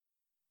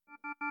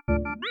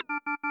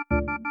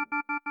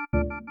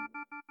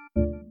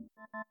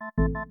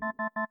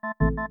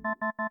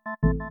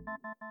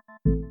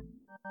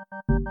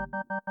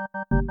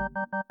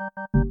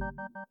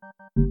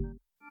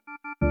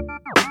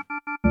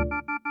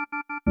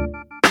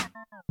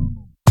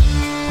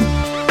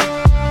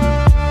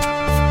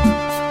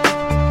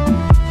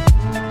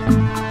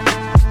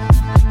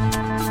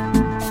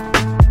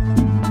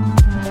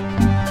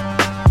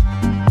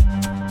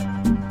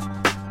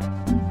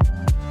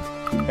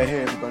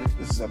Hey everybody,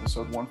 this is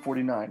episode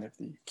 149 of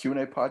the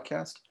Q&A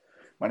podcast.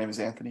 My name is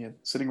Anthony, and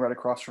sitting right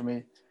across from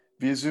me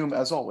via Zoom,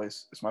 as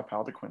always, is my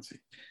pal DeQuincy.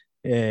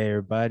 Hey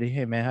everybody.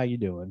 Hey man, how you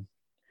doing?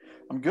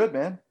 I'm good,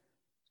 man.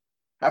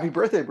 Happy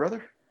birthday,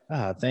 brother.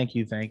 Thank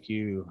you.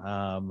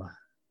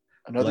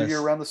 Another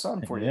year around the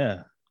sun for you.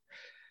 Yeah.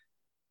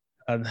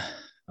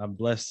 I'm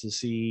blessed to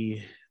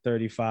see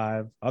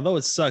 35. Although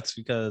it sucks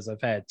because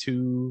I've had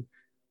two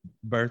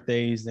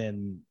birthdays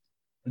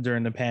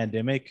during the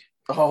pandemic.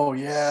 Oh,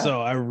 yeah.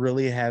 So I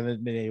really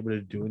haven't been able to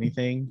do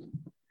anything.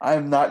 I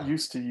am not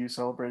used to you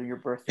celebrating your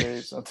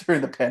birthdays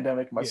during the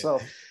pandemic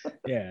myself.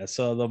 Yeah.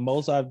 So the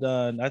most I've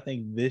done, I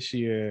think this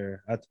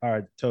year,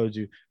 I told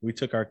you, we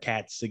took our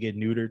cats to get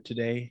neutered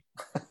today.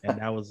 And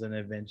that was an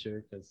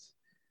adventure because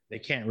they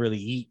can't really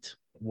eat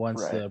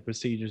once the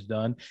procedure's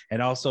done.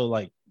 And also,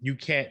 like, you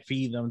can't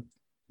feed them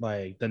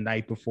like the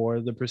night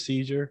before the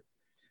procedure.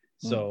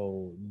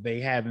 So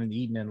they haven't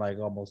eaten in like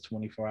almost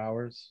 24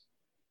 hours.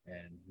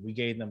 And we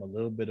gave them a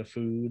little bit of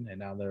food, and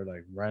now they're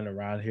like running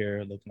around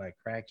here looking like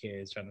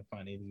crackheads trying to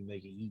find anything they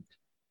can eat.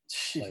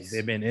 Jeez. Like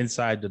they've been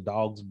inside the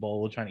dog's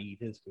bowl trying to eat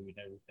his food and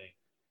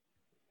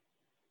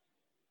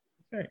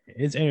everything.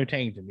 It's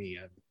entertaining to me.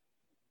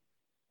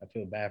 I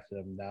feel bad for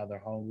them now. They're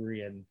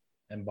hungry and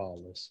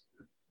ballless.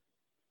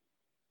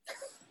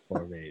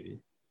 Poor baby.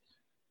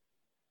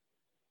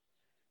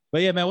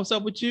 But yeah, man, what's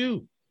up with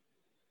you?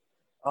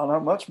 Oh,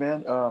 not much,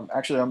 man.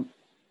 Actually, I'm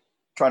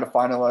trying to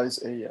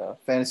finalize a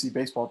fantasy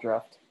baseball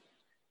draft.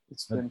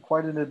 It's been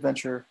quite an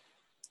adventure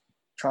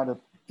trying to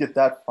get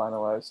that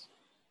finalized.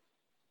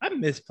 I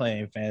miss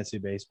playing fantasy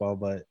baseball,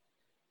 but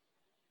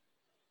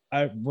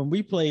when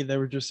we played, there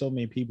were just so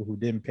many people who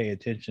didn't pay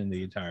attention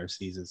the entire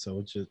season.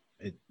 So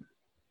it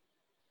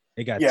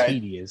got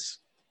tedious.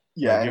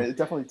 Yeah, and it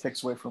definitely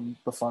takes away from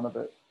the fun of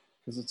it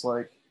because it's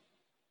like,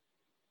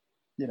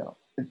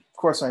 of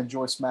course I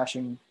enjoy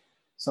smashing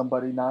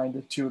somebody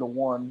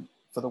 9-2-1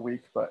 for the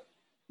week, but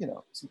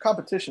some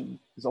competition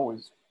is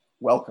always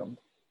welcomed.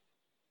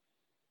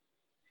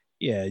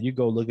 Yeah, you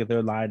go look at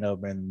their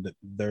lineup and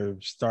their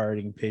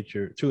starting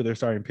pitcher, two of their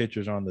starting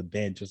pitchers on the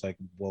bench. It's like,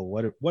 well,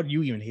 what are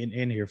you even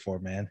in here for,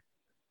 man?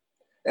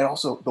 And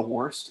also the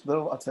worst,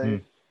 though, I'll tell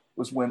you,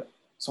 was when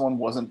someone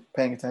wasn't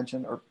paying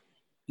attention or,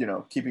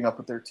 keeping up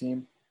with their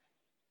team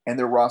and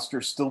their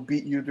roster still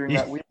beat you during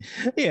that week.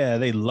 Yeah,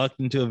 they lucked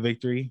into a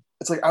victory.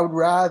 It's like, I would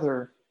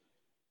rather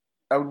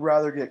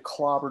get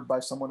clobbered by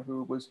someone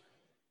who was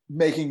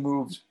making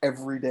moves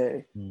every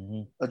day,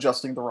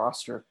 adjusting the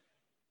roster,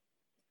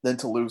 than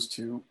to lose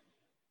to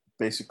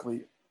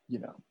basically,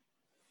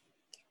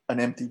 an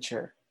empty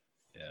chair.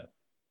 Yeah.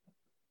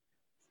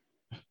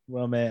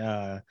 Well,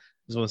 man,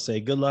 just want to say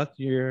good luck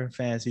to your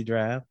fantasy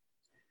draft.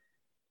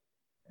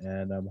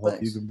 And I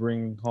hope you can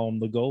bring home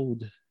the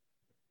gold.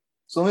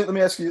 So let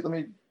me ask you, let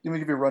me give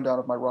you a rundown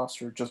of my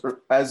roster just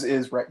as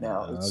is right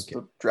now. Okay.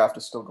 The draft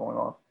is still going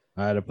on.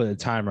 I had to put a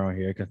timer on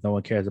here because no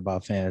one cares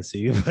about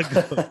fantasy.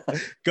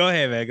 Go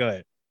ahead, man. Go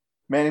ahead.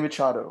 Manny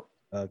Machado.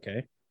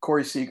 Okay.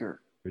 Corey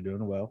Seager. You're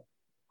doing well.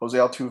 Jose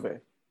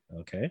Altuve.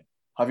 Okay.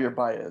 Javier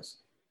Baez.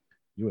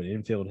 You were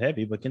infield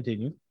heavy, but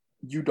continue.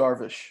 Yu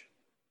Darvish.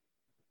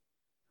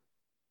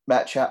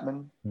 Matt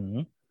Chapman.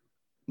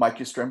 Mike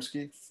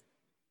Yastrzemski.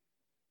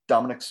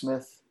 Dominic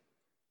Smith.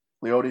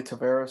 Leody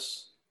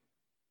Taveras.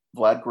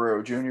 Vlad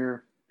Guerrero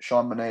Jr.,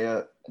 Sean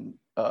Manaea, and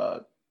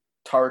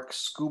Tarek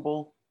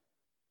Skubal,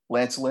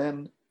 Lance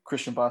Lynn,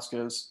 Christian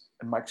Vasquez,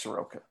 and Mike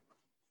Soroka.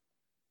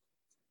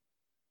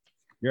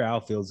 Your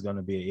outfield is going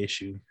to be an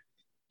issue.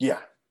 Yeah.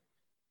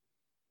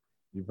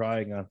 You're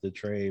probably going to have to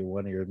trade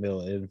one of your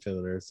middle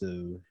infielders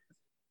to.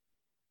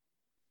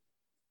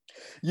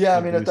 Yeah,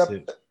 I mean,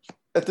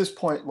 at this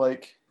point,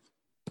 like,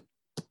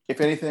 if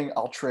anything,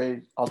 I'll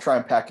try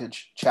and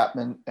package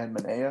Chapman and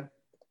Manaea.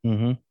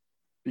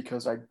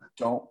 Because I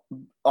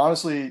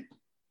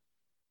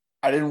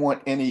didn't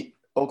want any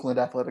Oakland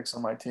Athletics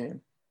on my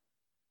team,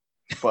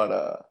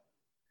 but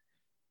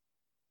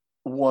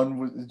one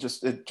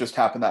was it just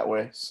happened that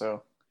way.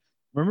 So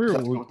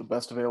remember with the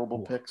best available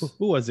picks.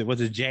 Who was it?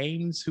 Was it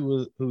James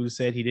who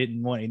said he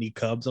didn't want any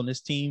Cubs on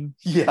his team?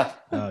 Yeah.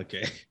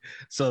 Okay,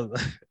 so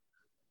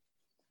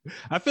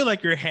I feel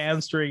like you're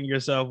hamstringing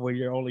yourself when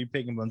you're only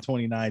picking on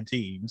 29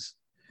 teams.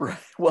 Right.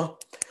 Well,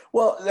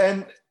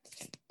 and.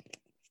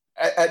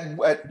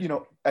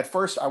 At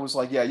first I was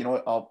like, yeah, you know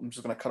what? I'm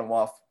just going to cut him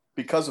off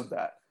because of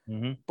that.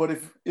 But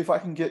if I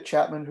can get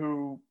Chapman,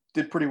 who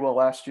did pretty well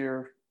last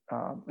year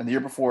and the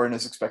year before and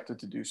is expected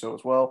to do so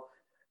as well,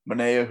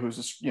 Manaea, who's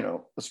a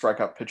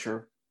strikeout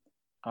pitcher,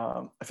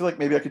 I feel like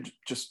maybe I could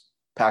just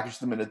package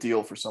them in a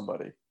deal for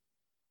somebody.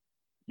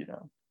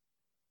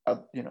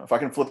 If I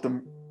can flip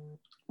them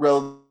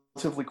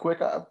relatively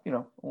quick, I'll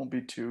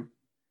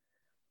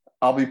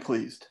be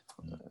pleased.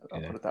 Okay.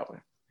 I'll put it that way.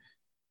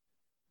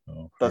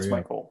 That's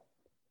my goal.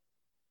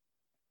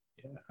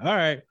 Yeah. All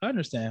right. I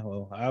understand.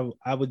 Well,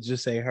 I would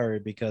just say hurry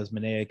because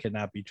Manaea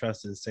cannot be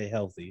trusted to stay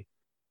healthy.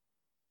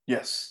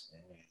 Yes.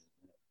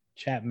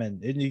 Chapman,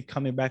 isn't he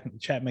coming back?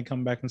 Chapman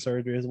coming back from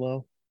surgery as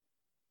well?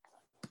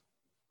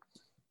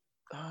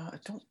 I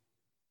don't.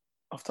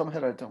 Off the top of my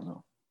head, I don't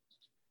know.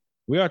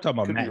 We are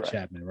talking about Matt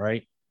Chapman,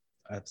 right?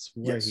 I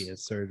swear yes. He had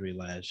surgery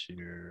last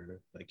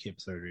year, like hip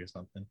surgery or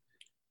something.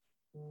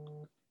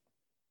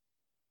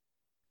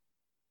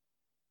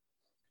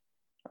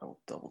 I will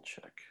double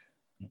check.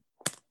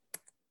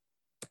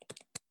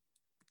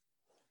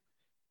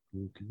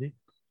 He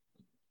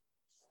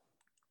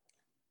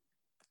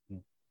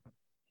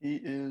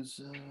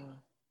is.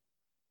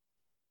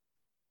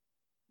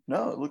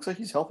 No, it looks like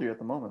he's healthier at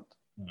the moment.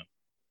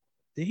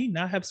 Did he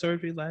not have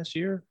surgery last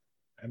year?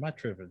 Am I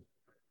tripping?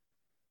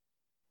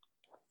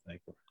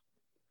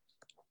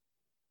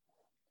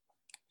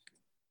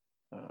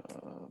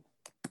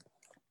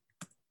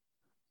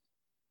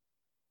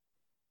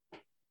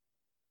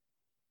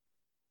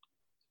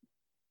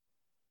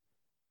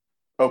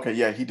 Okay,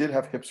 yeah, he did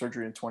have hip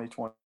surgery in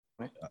 2020.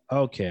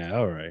 Okay,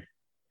 all right.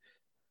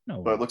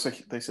 No, but it looks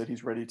like they said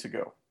he's ready to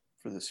go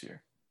for this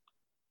year.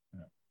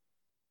 Yeah.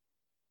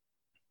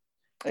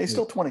 And he's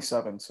still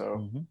 27,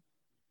 so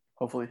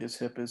hopefully his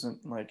hip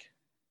isn't like,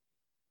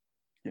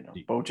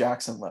 Bo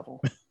Jackson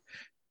level.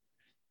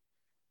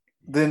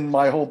 Then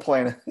my whole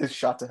plan is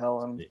shot to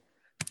hell, and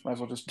might as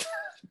well just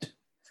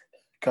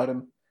cut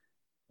him.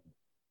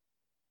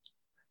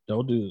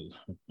 Don't do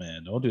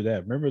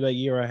that. Remember that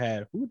year I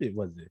had, was it?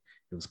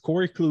 It was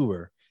Corey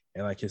Kluber,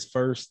 and like his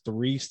first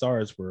 3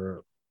 starts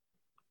were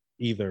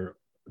either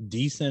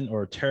decent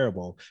or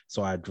terrible.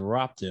 So I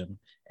dropped him,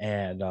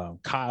 and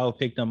Kyle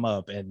picked him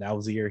up, and that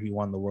was the year he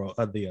won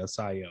the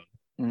Cy Young.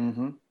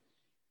 Mm-hmm.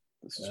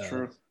 This is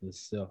true.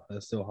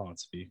 That still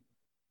haunts me.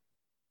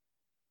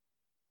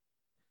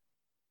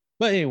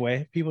 But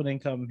anyway, people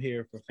didn't come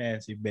here for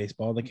fantasy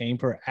baseball. They came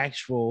for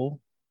actual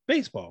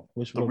baseball,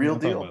 which the real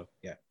deal. About.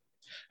 Yeah.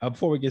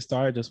 Before we get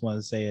started, I just want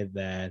to say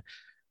that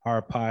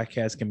our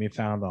podcast can be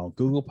found on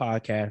Google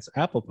Podcasts,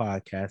 Apple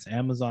Podcasts,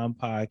 Amazon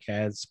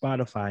Podcasts,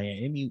 Spotify,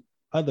 and any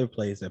other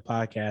place that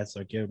podcasts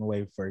are given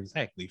away for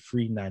exactly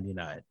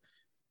 $3.99.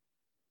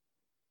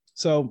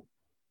 So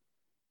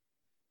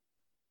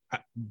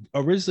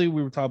originally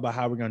we were talking about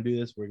how we're going to do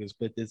this. We're going to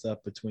split this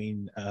up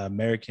between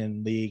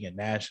American League and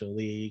National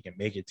League and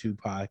make it 2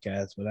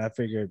 podcasts. But I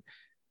figured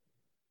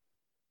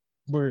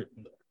the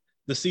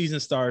season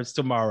starts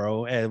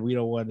tomorrow, and we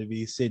don't want to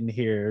be sitting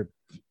here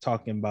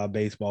talking about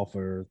baseball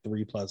for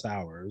 3+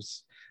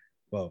 hours.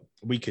 Well,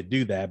 we could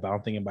do that, but I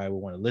don't think anybody would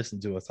want to listen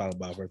to us talk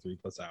about it for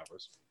 3+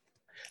 hours.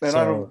 And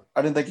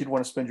I didn't think you'd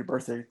want to spend your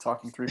birthday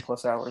talking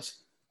 3+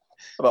 hours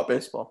about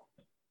baseball.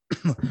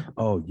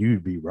 Oh,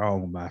 you'd be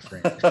wrong, my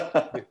friend.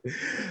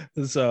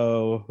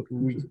 So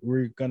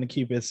we're gonna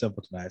keep it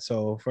simple tonight.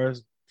 So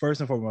first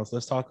and foremost,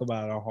 let's talk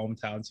about our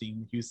hometown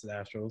team, Houston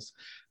Astros.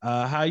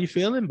 How you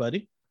feeling,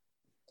 buddy?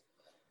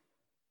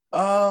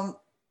 I'm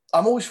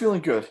always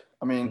feeling good.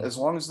 I mean, as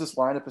long as this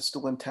lineup is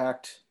still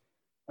intact,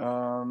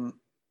 as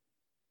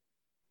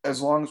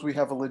long as we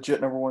have a legit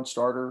number 1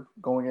 starter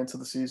going into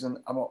the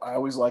season, I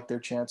always like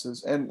their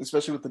chances, and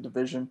especially with the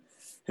division.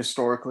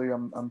 Historically,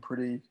 I'm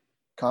pretty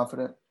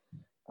confident.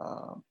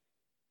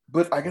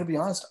 But I gotta be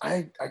honest,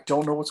 I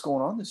don't know what's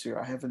going on this year.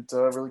 I haven't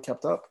really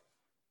kept up.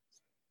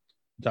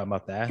 You talking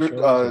about the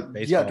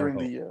Astros? Yeah, during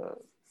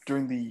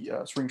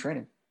the spring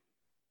training.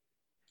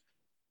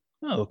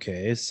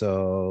 Okay,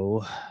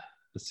 so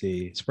let's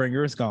see.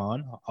 Springer is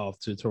gone off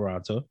to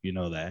Toronto. You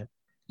know that.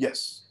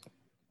 Yes.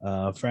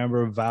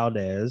 Framber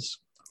Valdez,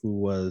 who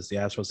was the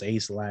Astros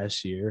ace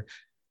last year,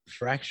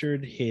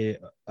 fractured his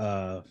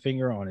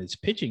finger on his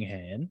pitching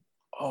hand.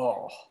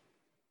 Oh.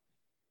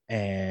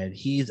 And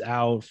he's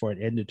out for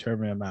an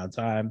indeterminate amount of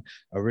time.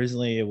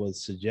 Originally, it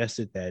was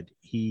suggested that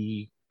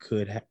he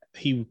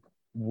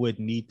would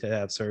need to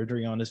have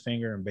surgery on his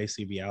finger and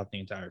basically be out the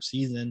entire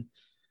season.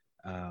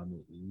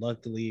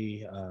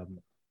 Luckily,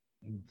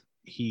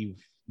 he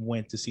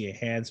went to see a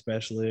hand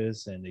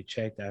specialist, and they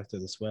checked after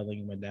the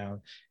swelling went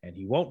down, and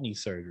he won't need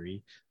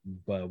surgery,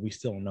 but we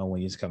still don't know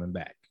when he's coming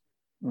back.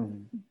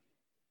 Mm-hmm.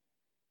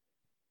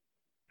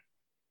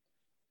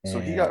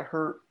 So he got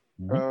hurt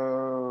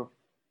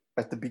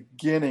at the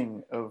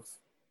beginning of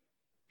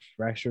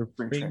fracture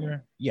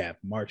finger. Yeah,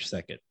 March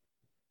 2nd.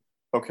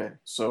 Okay,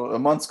 so a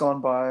month's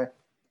gone by.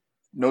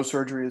 No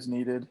surgery is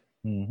needed.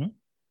 Mm-hmm.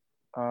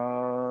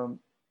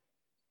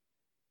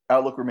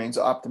 Outlook remains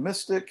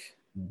optimistic.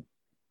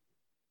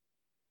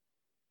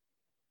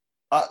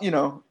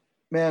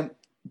 Man,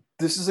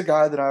 this is a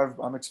guy that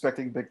I'm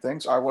expecting big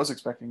things. I was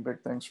expecting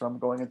big things from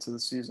going into the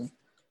season.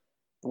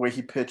 The way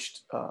he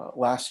pitched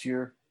last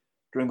year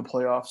during the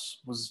playoffs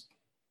was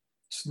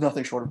just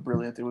nothing short of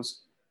brilliant. It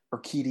was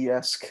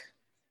Urquidy-esque.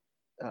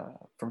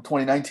 from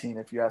 2019,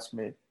 if you ask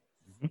me.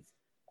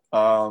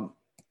 Mm-hmm.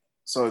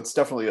 So it's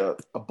definitely a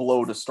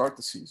blow to start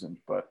the season,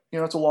 but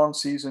it's a long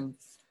season.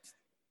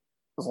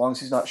 As long as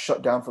he's not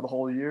shut down for the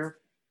whole year,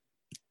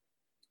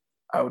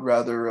 I would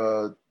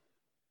rather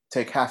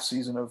take half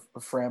season of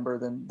Framber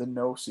than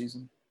no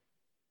season.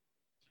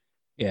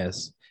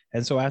 Yes.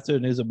 And so after the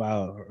news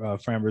about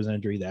Framber's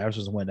injury, the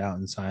Astros went out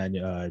and signed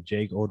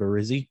Jake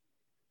Odorizzi.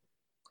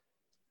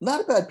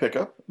 Not a bad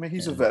pickup. I mean,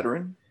 he's a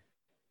veteran.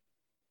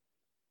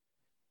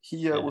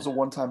 He was a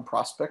one-time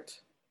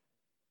prospect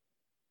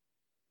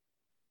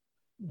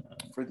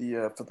for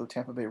the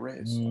Tampa Bay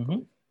Rays. Mm-hmm.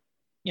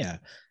 Yeah,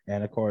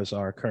 and of course,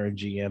 our current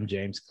GM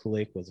James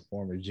Click was a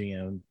former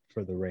GM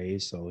for the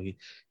Rays, so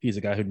he's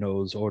a guy who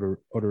knows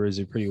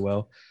Odorizzi pretty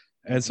well.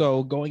 And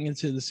so going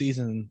into the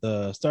season,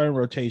 the starting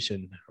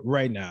rotation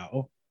right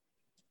now,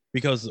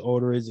 because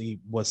Odorizzi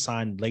was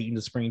signed late in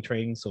the spring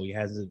training, so he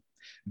hasn't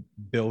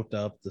built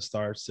up the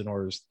starts in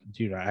order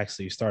to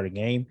actually start a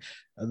game.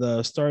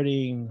 The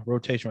starting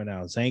rotation right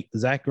now: Zach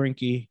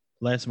Greinke,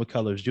 Lance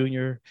McCullers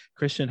Jr.,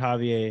 Christian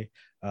Javier,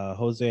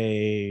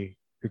 Jose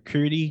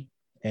Urquidy,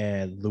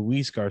 and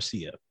Luis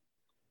Garcia.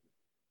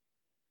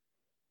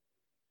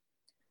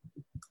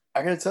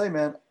 I gotta tell you,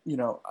 man,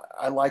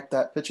 I like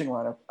that pitching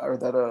lineup or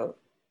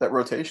that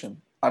rotation.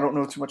 I don't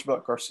know too much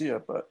about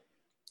Garcia, but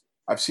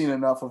I've seen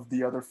enough of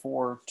the other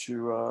four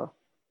to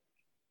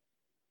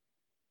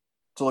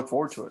look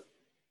forward to it.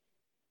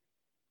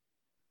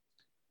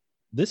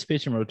 This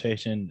pitching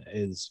rotation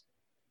is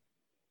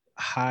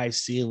high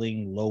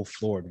ceiling, low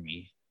floor to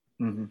me.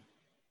 Mm-hmm.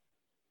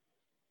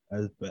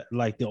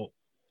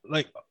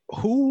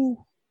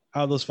 Who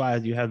out of those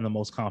five do you have the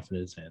most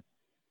confidence in?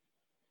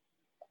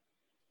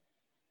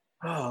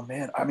 Oh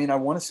man, I mean, I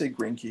want to say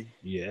Greinke.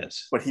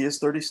 Yes, but he is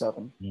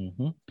 37,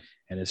 and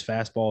his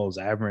fastball is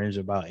average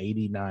about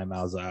 89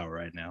 miles an hour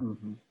right now.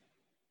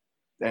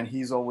 And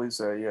he's always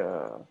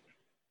a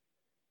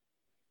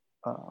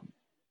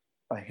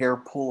hair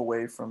pull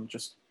away from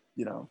just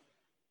I don't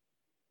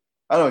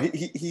know.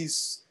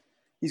 He's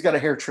got a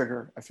hair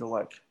trigger, I feel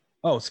like.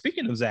 Oh,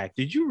 speaking of Zach,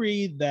 did you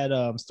read that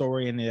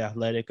story in The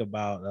Athletic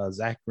about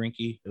Zach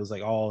Greinke? It was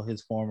like all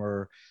his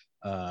former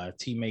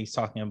teammates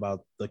talking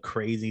about the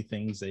crazy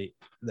things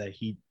that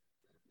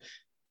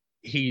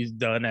he's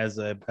done as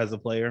a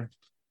player.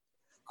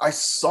 I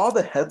saw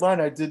the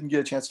headline. I didn't get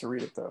a chance to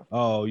read it though.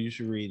 Oh, you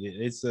should read it.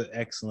 It's an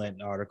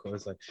excellent article.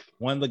 It's like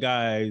one of the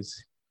guys.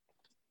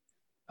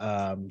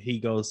 He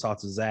goes talk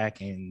to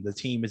Zach, and the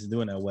team isn't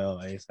doing that well.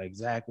 And it's like,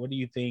 Zach, what do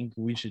you think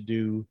we should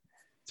do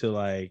to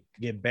like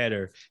get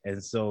better?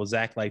 And so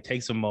Zach like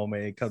takes a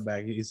moment and comes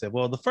back. He said,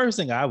 well, the first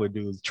thing I would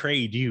do is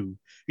trade you.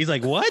 He's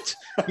like, what?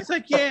 He's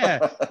like,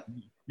 yeah,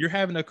 you're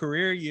having a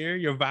career year.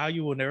 Your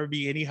value will never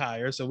be any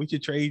higher. So we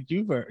should trade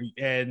you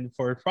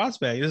for a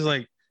prospect. It's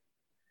like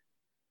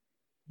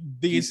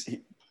the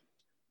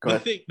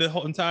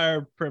whole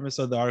entire premise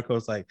of the article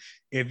is like,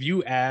 if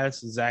you ask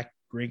Zach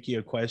Greinke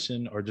a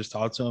question or just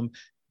talk to him,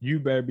 you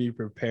better be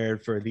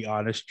prepared for the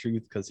honest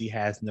truth because he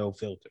has no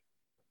filter.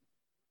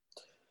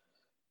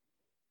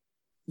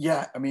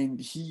 Yeah, I mean,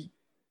 he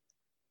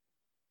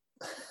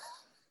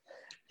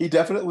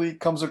definitely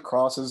comes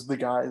across as the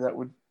guy that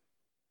would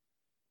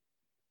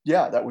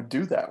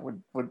do that,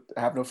 would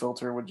have no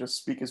filter, would just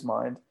speak his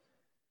mind,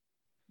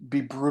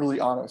 be brutally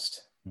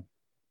honest.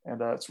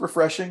 And it's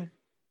refreshing,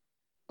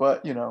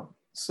 but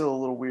still a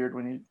little weird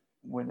when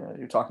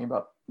you're talking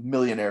about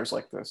millionaires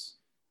like this.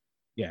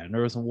 Yeah, and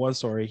there was one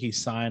story. He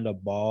signed a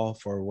ball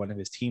for one of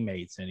his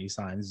teammates, and he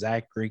signed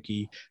Zach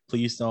Greinke.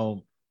 Please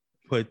don't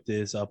put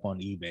this up on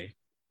eBay.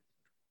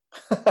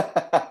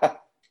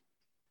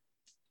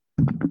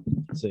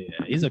 So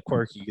yeah, he's a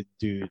quirky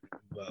dude.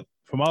 But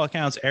from all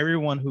accounts,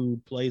 everyone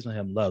who plays with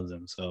him loves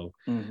him. So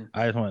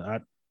I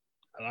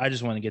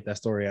just want to get that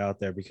story out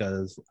there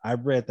because I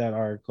read that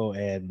article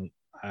and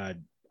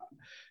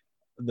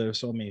there's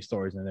so many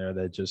stories in there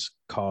that just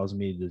cause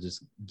me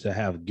to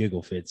have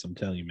giggle fits. I'm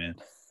telling you, man.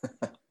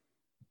 All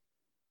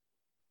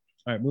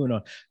right, moving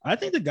on. I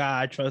think the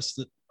guy I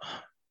trusted.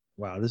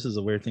 Wow, this is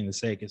a weird thing to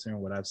say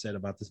considering what I've said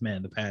about this man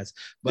in the past.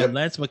 But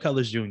Lance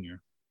McCullers Jr.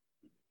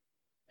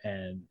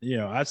 And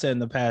I've said in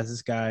the past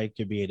this guy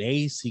could be an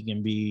ace. He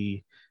can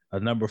be a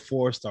number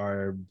 4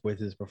 starter with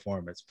his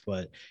performance,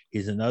 but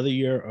he's another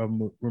year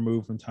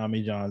removed from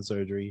Tommy John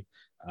surgery.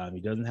 He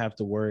doesn't have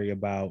to worry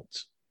about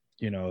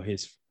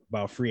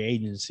about free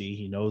agency.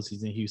 He knows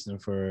he's in Houston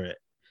for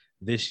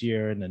this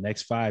year and the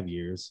next 5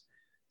 years.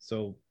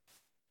 So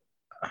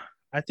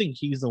I think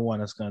he's the one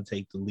that's going to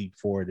take the leap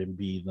forward and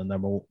be the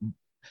number one.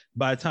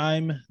 By the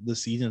time the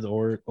season's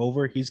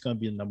over, he's going to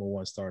be the number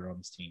 1 starter on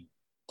this team.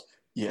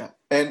 Yeah,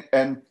 and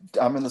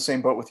I'm in the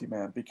same boat with you,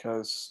 man,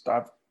 because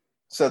I've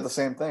said the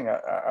same thing.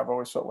 I've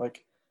always felt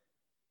like,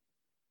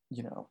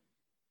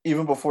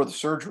 even before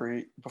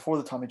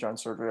the Tommy John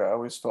surgery, I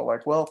always felt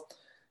like, well,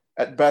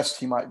 at best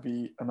he might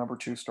be a number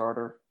 2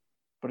 starter,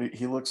 but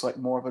he looks like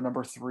more of a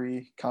number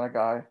 3 kind of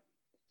guy.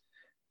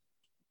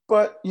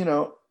 But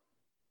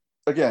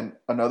again,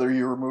 another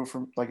year removed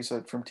from, like you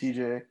said, from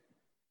TJ.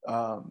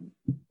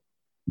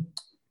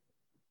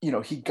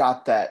 he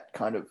got that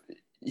kind of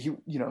he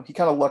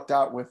kind of lucked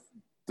out with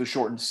the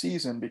shortened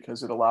season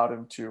because it allowed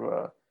him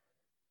to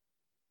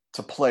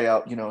play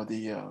out to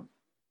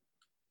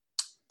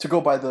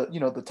go by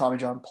the Tommy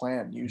John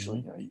plan.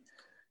 Usually,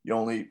 you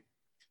only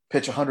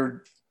pitch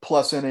 100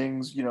 plus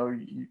innings.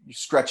 You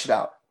stretch it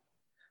out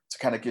to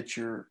kind of get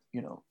you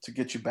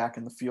back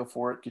in the feel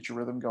for it, get your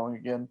rhythm going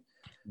again.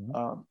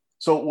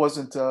 So it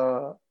wasn't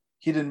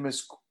he didn't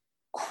miss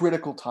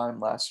critical time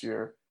last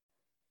year,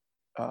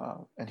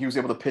 and he was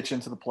able to pitch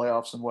into the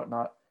playoffs and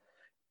whatnot.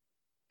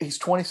 He's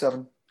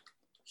 27.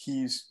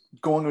 He's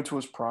going into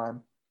his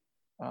prime.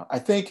 I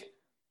think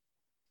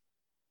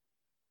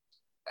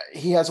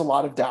he has a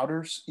lot of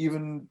doubters,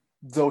 even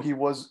though he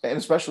was, and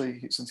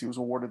especially since he was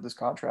awarded this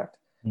contract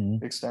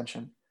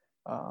extension.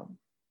 And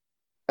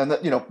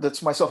that,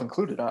 that's myself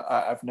included.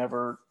 I've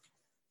never,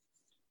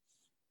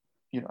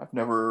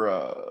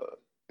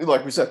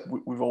 like we said,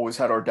 we've always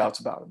had our doubts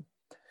about him.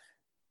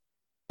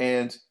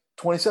 And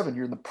 27,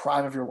 you're in the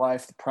prime of your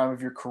life, the prime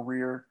of your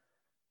career.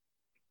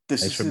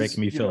 Thanks for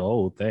making me feel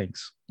old.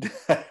 Thanks.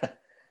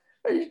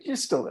 You're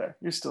still there.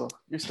 You're still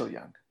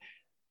young.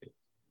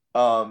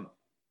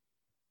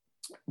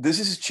 This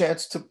is his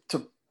chance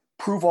to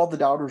prove all the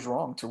doubters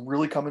wrong, to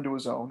really come into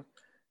his own,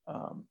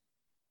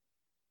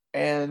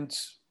 and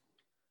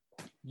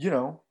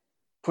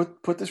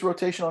put this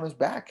rotation on his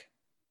back,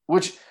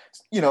 which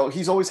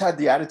he's always had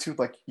the attitude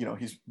like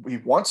he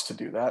wants to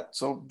do that.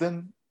 So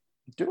then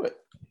do it.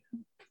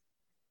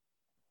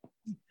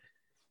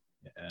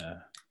 Yeah.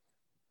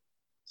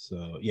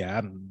 So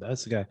yeah,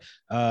 that's the guy.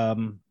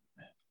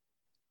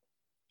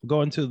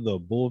 Going to the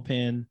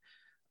bullpen.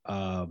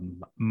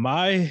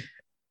 My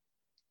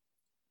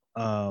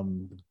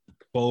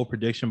bold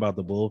prediction about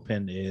the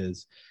bullpen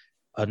is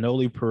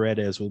Anoli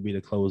Paredes will be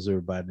the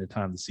closer by the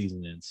time the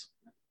season ends.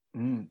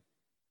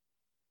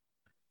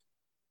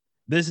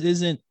 This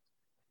isn't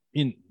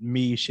in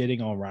me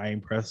shitting on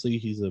Ryan Presley.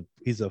 He's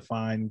a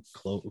fine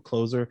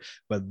closer,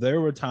 but there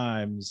were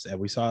times, and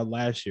we saw it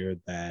last year,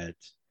 that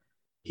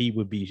he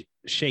would be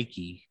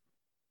shaky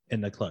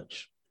in the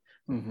clutch.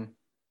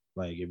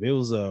 Like if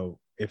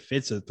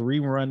it's a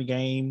 3-run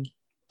game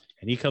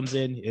and he comes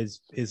in,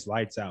 his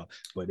lights out.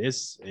 But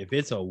if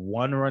it's a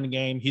 1-run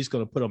game, he's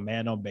going to put a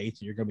man on base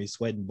and you're going to be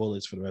sweating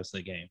bullets for the rest of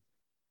the game.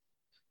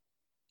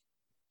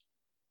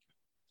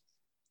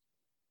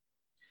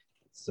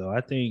 So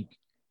I think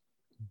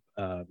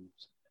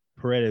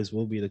Paredes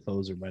will be the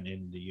closer by the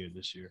end of the year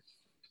this year.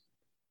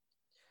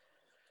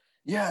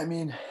 Yeah, I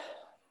mean,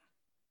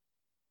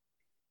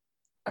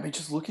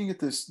 just looking at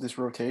this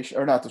rotation,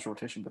 or not this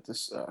rotation, but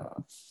this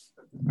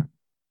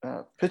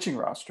pitching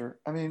roster.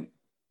 I mean,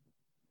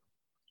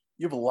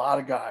 you have a lot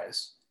of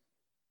guys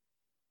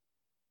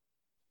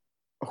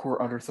who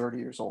are under 30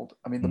 years old.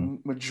 I mean, the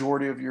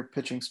majority of your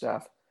pitching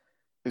staff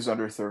is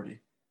under 30.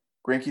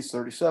 Greinke's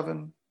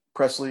 37.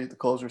 Presley, the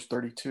closer, is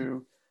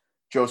 32.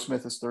 Joe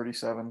Smith is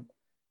 37.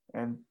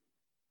 And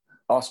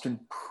Austin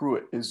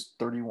Pruitt is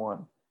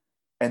 31.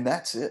 And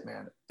that's it,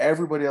 man.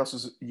 Everybody else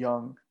is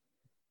young.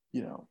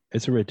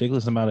 It's a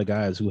ridiculous amount of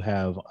guys who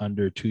have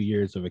under 2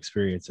 years of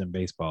experience in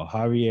baseball.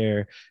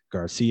 Javier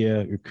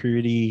Garcia,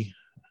 Urquidy,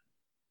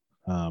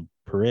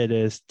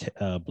 Paredes,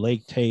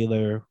 Blake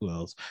Taylor, who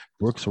else?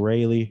 Brooks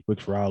Raleigh,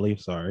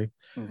 sorry.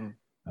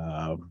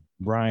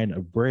 Brian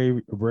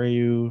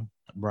Abreu,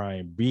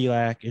 Brian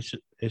Belak.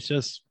 It's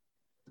just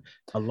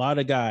a lot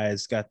of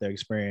guys got their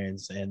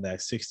experience in that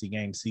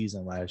 60-game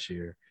season last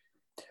year.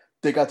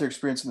 They got their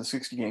experience in the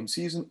 60-game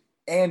season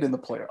and in the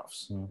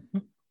playoffs.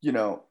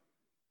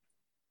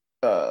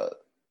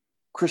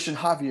 Christian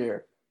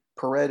Javier,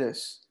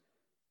 Paredes,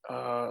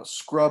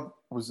 Scrub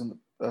was in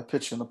the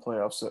pitched in the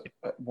playoffs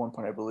at one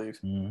point, I believe.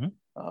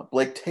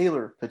 Blake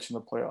Taylor pitched in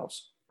the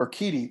playoffs.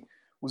 Urquidy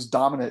was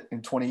dominant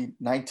in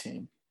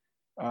 2019.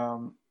 I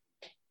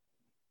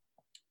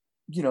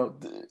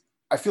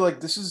feel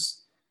like this is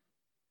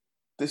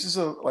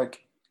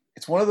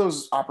it's one of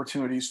those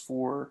opportunities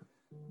for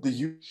the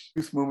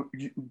youth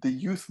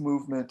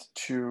movement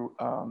to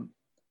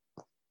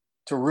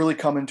really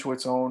come into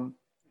its own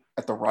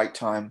at the right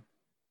time,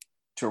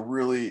 to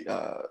really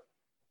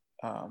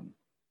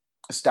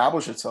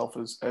establish itself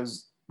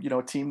as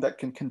a team that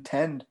can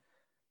contend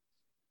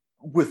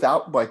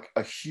without like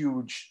a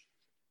huge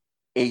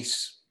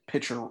ace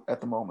pitcher at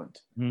the moment.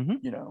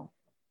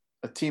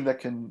 A team that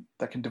can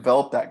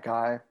develop that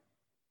guy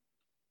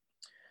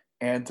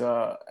and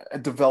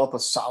develop a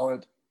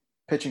solid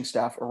pitching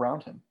staff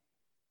around him.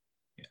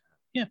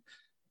 Yeah.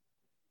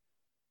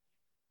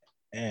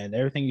 And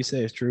everything you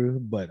say is true,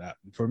 but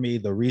for me,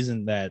 the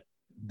reason that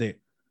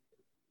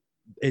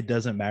it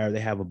doesn't matter they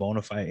have a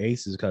bona fide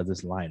ace is because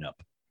it's lineup.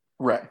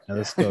 Right. Now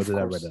let's go to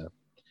that right now.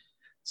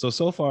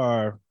 So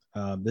far,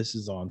 this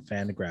is on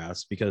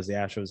Fangraphs because the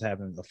Astros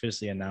haven't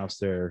officially announced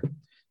their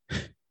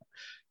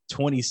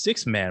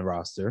 26-man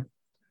roster.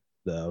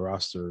 The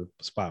roster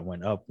spot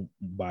went up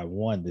by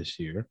 1 this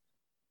year.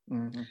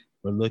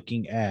 We're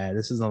looking at,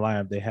 this is the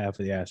lineup they have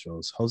for the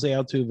Astros. Jose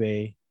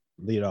Altuve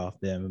lead off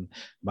them.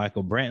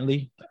 Michael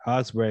Brantley,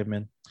 Alex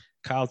Bregman,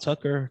 Kyle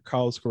Tucker,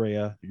 Carlos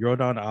Correa,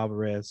 Yordan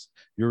Alvarez,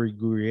 Yuri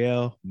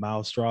Gurriel,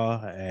 Miles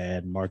Straw,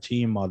 and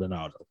Martin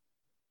Maldonado.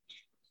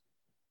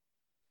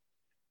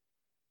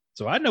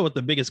 So I know what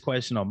the biggest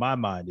question on my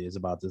mind is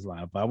about this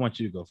line, but I want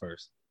you to go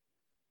first.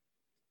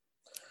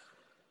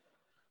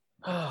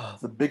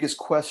 The biggest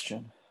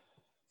question.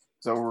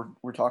 Is that what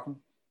we're talking?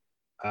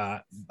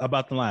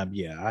 About the line,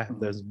 yeah.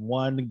 There's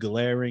one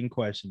glaring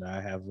question I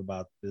have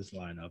about this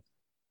lineup.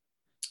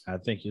 I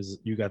think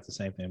you got the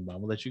same thing, but I'm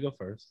gonna let you go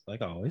first,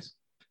 like always.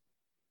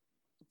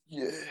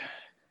 Yeah.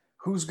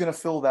 Who's gonna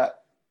fill that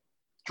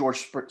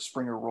George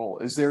Springer role?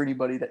 Is there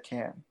anybody that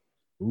can?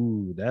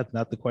 Ooh, that's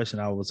not the question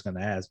I was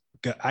gonna ask.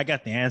 I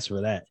got the answer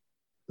for that,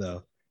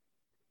 though.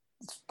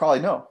 It's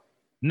probably no.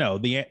 No,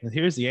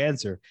 here's the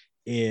answer.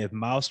 If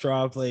Miles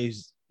Straw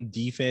plays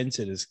defense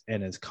and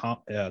is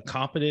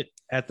competent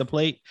at the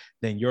plate,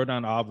 then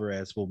Yordan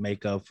Alvarez will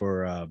make up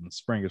for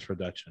Springer's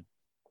production.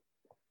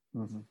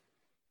 Mm-hmm.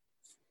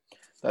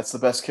 That's the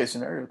best case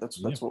scenario.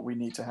 That's what we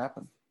need to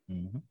happen.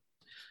 Mm-hmm.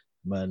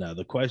 But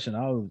the question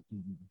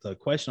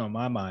on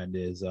my mind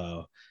is,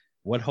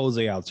 what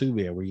Jose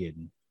Altuve are we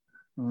getting?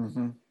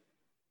 Mm-hmm.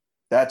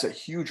 That's a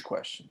huge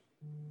question.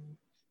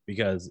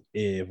 Because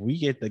if we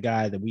get the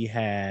guy that we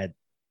had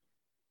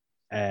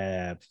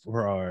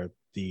for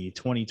the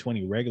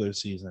 2020 regular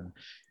season,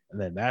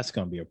 then that's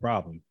going to be a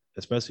problem,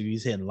 especially if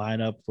he's hitting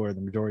lineup for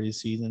the majority of the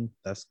season.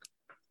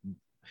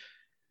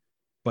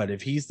 But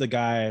if he's the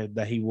guy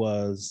that he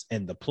was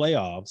in the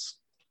playoffs,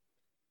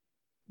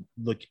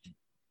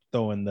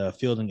 throwing the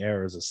fielding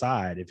errors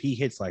aside, if he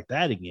hits like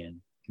that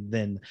again,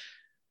 then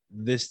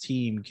this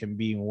team can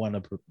be one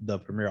of the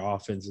premier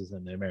offenses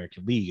in the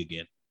American League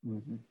again.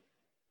 Mm-hmm.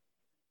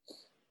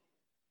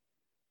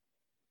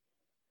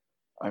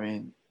 I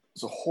mean,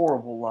 it's a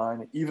horrible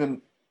line,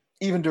 even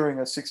during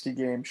a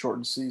 60-game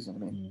shortened season.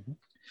 I mean,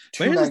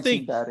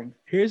 219 batting.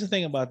 Here's the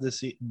thing about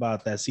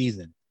that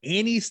season.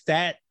 Any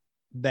stat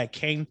that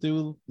came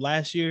through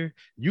last year,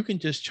 you can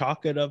just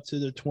chalk it up to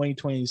the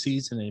 2020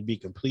 season and be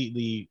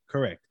completely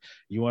correct.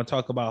 You want to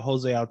talk about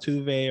Jose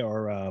Altuve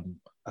or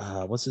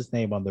what's his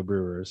name on the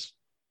Brewers?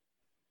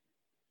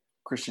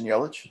 Christian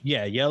Yelich?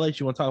 Yeah, Yelich.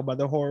 You want to talk about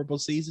the horrible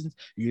seasons?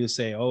 You just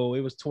say, oh,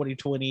 it was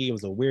 2020. It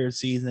was a weird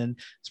season.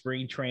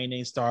 Spring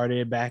training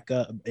started back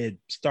up. It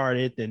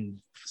started, then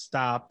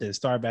stopped, and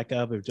started back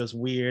up. It was just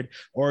weird.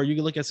 Or you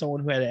can look at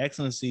someone who had an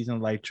excellent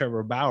season like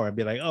Trevor Bauer and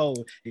be like, oh,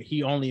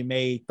 he only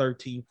made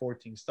 13,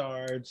 14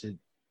 starts.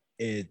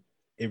 It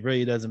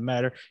really doesn't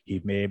matter. He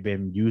may have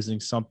been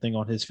using something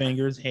on his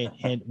fingers. Hint,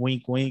 hint,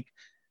 wink, wink.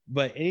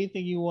 But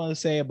anything you want to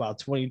say about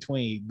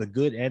 2020, the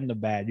good and the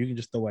bad, you can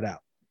just throw it out.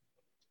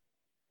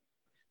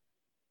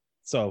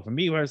 So for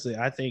me personally,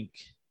 I think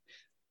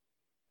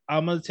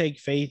I'm gonna take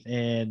faith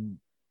in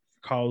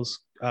Jose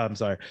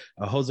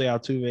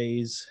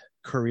Altuve's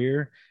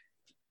career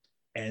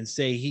and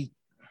say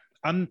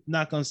I'm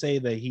not gonna say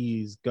that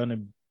he's gonna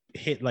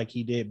hit like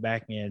he did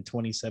back in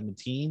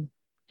 2017,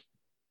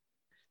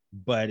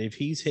 but if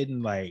he's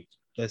hitting like,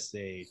 let's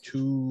say,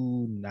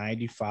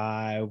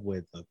 295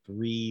 with a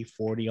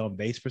 340 on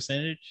base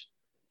percentage,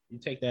 you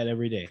take that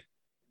every day.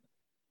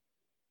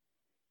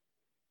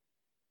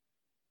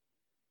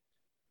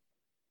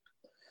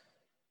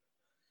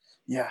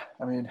 Yeah,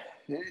 I mean,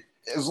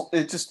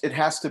 it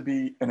has to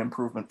be an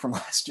improvement from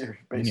last year.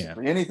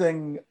 Basically,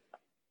 anything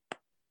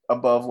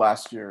above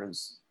last year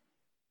is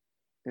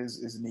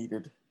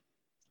needed.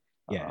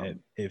 Yeah,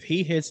 if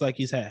he hits like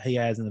he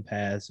has in the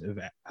past, if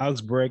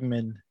Alex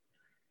Bregman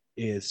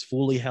is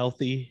fully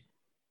healthy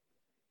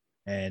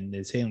and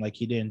is hitting like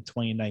he did in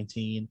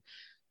 2019,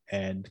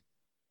 and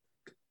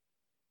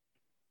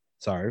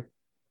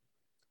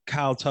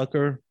Kyle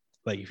Tucker,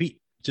 like if he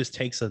just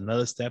takes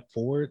another step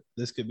forward,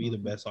 this could be the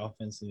best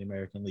offense in the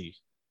American League.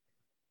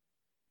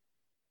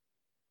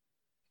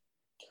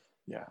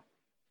 Yeah.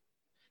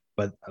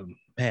 But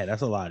man,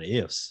 that's a lot of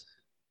ifs.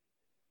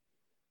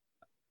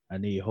 I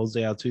need Jose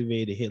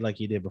Altuve to hit like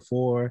he did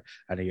before.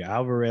 I need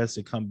Alvarez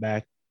to come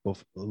back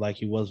like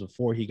he was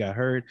before he got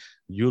hurt.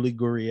 Yuli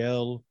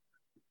Gurriel,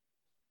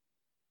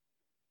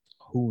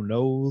 who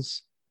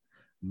knows?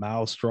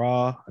 Miles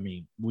Straw, I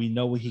mean, we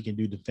know what he can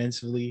do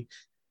defensively.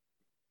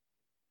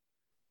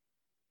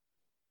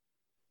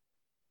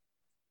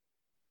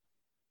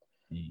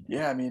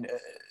 Yeah, I mean,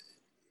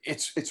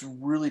 it's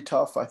really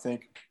tough. I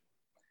think,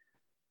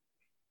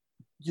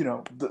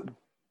 the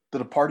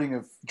departing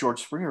of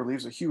George Springer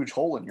leaves a huge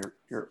hole in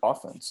your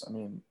offense. I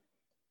mean,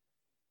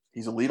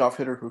 he's a leadoff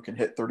hitter who can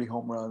hit 30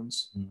 home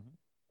runs,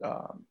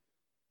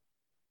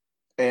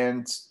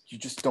 and you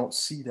just don't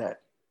see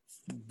that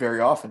very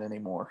often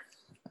anymore.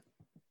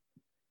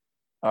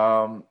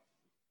 I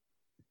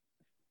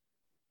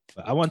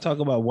want to talk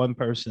about one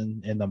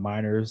person in the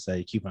minors that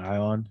you keep an eye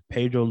on,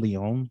 Pedro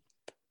Leon.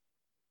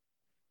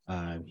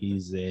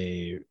 He's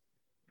a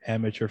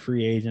amateur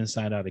free agent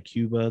signed out of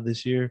Cuba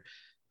this year.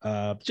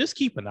 Just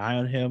keep an eye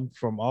on him.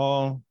 From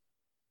all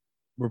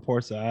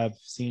reports that I've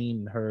seen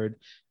and heard,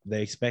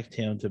 they expect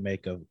him to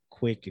make a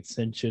quick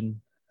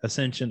ascension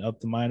up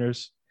the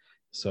minors.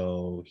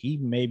 So he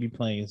may be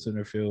playing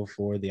center field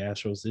for the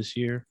Astros this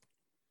year.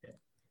 Yeah.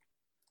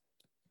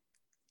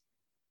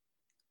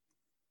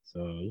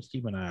 So just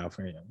keep an eye out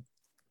for him.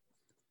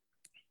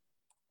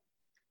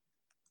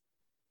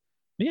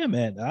 Yeah,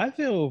 man, I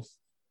feel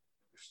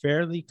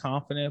fairly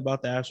confident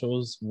about the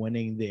Astros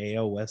winning the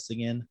AL West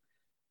again.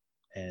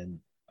 And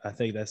I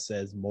think that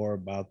says more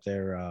about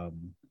their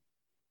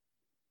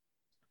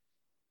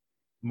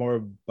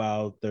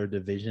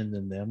division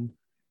than them.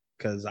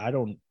 Because I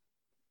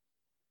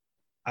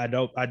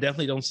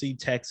definitely don't see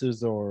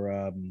Texas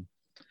or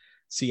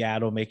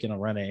Seattle making a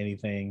run at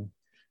anything.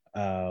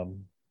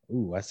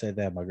 I said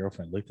that. My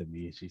girlfriend looked at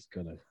me. She's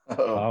gonna.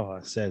 I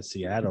said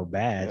Seattle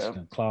bad. Yeah. She's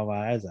gonna claw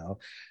my eyes out.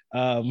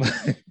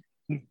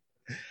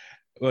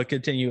 We'll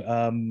continue.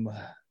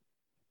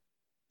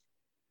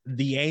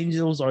 The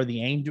Angels are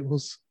the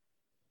Angels,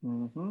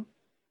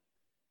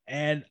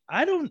 and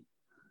I don't.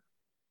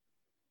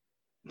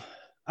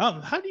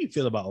 How do you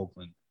feel about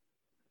Oakland?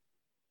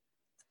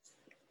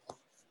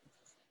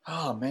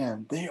 Oh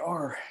man, they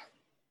are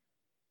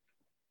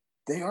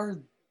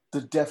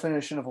the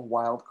definition of a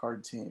wild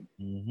card team.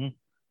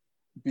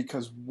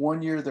 Because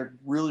one year they're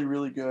really,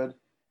 really good,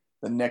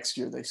 the next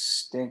year they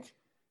stink,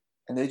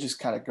 and they just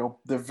kind of go.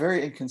 They're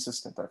very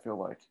inconsistent, I feel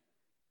like.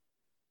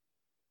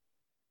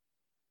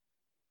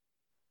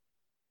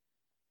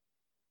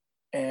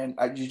 And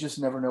you just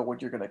never know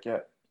what you're going to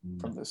get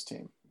from this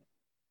team.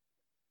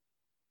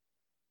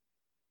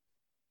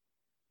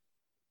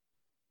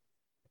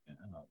 I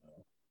don't know.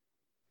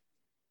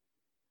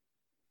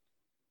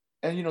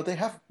 And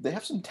they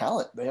have some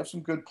talent. They have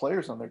some good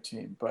players on their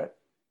team, but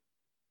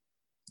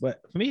for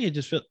me,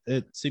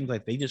 it seems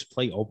like they just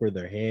play over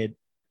their head.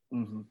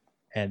 And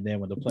then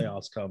when the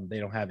playoffs come, they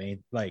don't have any,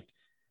 like,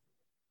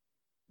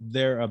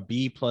 they're a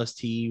B+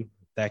 team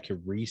that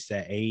could reach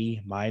that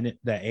A+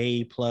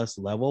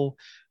 level,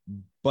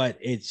 but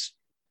it's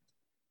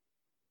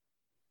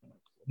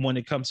when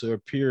it comes to a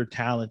pure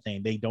talent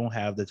thing, they don't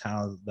have the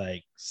talent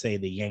like, say,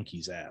 the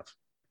Yankees have.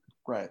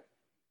 Right.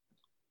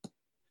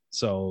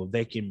 So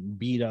they can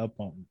beat up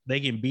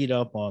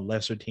on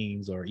lesser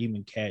teams or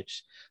even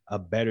catch a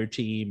better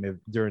team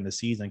during the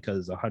season because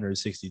it's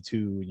 162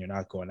 and you're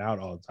not going out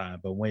all the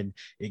time. But when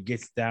it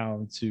gets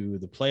down to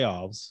the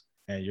playoffs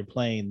and you're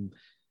playing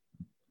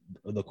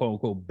the quote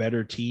unquote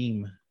better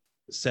team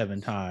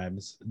 7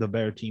 times, the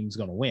better team's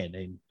going to win.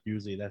 And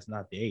usually that's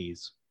not the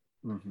A's.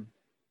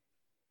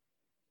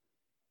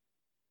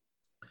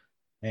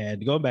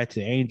 And going back to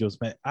the Angels,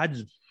 man,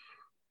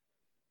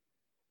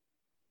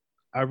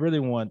 I really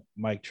want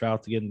Mike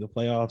Trout to get into the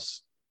playoffs.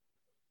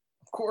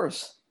 Of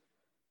course.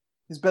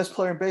 He's best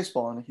player in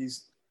baseball, and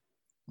he's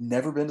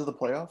never been to the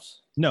playoffs?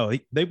 No,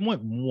 they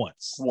went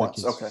once.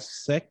 Once, like okay.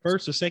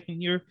 First or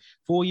second year,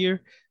 full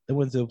year, they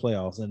went to the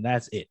playoffs, and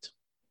that's it.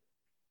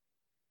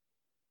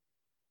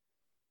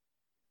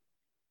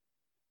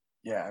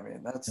 Yeah, I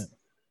mean, that's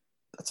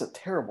a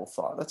terrible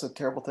thought. That's a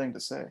terrible thing to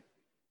say.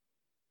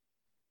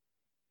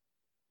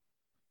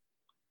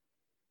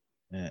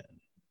 Yeah.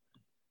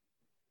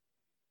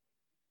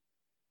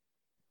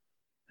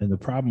 And the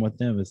problem with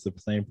them is the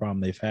same problem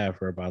they've had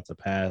for about the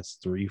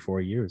past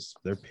 3-4 years.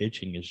 Their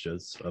pitching is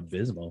just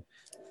abysmal.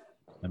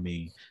 I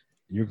mean,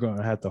 you're going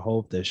to have to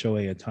hope that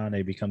Shohei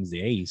Ohtani becomes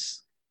the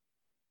ace.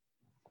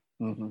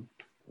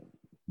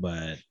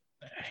 But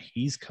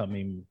he's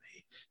coming.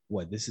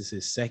 This is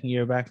his second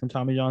year back from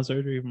Tommy John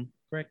surgery,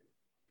 correct?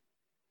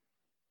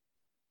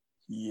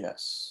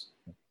 Yes.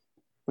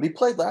 But he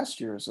played last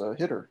year as a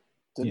hitter,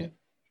 didn't he?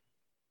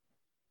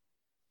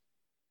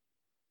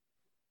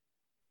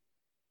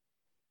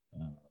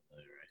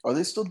 Are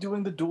they still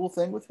doing the dual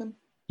thing with him?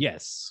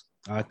 Yes.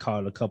 I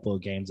caught a couple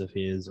of games of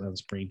his on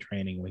spring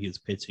training when he was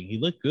pitching. He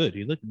looked good.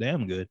 He looked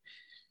damn good.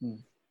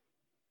 Hey,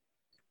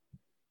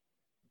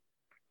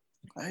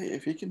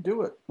 if he can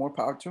do it, more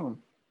power to him.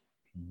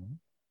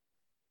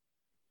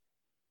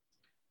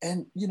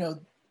 And,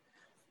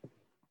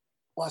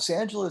 Los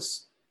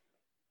Angeles,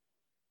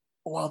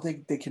 while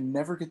they can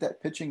never get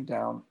that pitching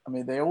down, I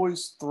mean, they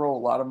always throw a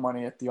lot of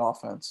money at the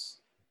offense.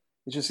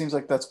 It just seems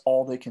like that's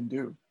all they can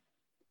do.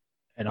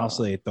 And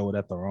also they throw it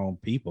at their own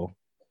people.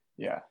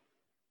 Yeah.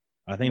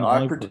 I think go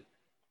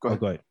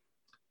ahead.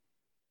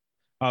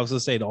 I was going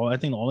to say, I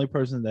think the only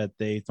person that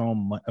they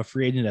throw a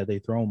free agent that they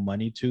throw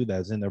money to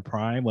that's in their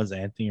prime was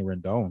Anthony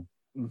Rendon.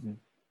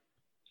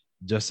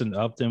 Justin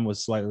Upton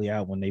was slightly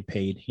out when they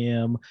paid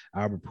him.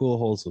 Albert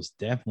Pujols was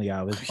definitely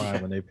out of his prime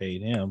when they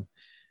paid him.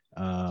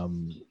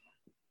 And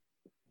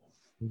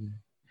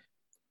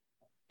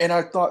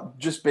I thought,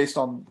 just based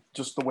on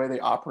just the way they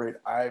operate,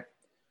 I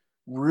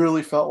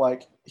really felt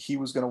like he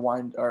was going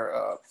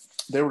to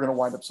they were going to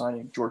wind up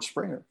signing George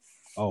Springer.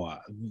 Oh,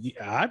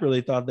 I really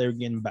thought they were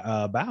getting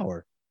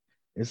Bauer.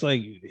 It's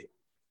like,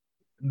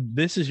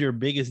 this is your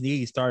biggest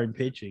need, starting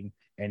pitching,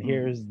 and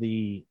here's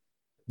the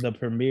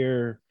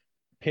premier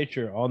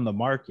pitcher on the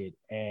market,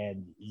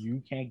 and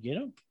you can't get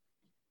him.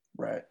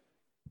 Right.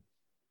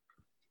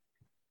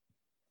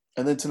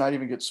 And then to not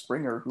even get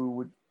Springer, who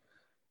would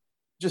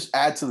just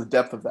add to the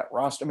depth of that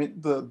roster. I mean,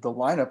 the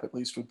lineup at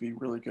least would be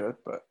really good,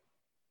 but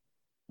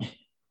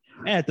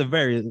at the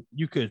very,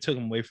 you could have took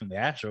them away from the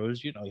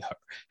Astros. You know,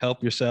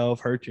 help yourself,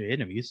 hurt your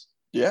enemies.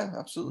 Yeah,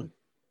 absolutely.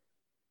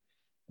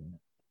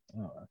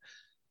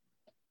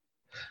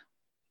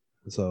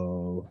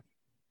 So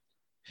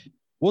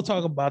we'll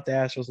talk about the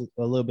Astros a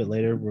little bit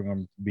later. We're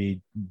going to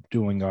be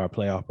doing our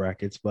playoff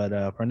brackets,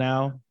 but for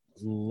now,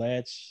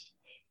 let's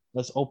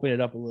open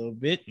it up a little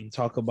bit and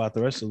talk about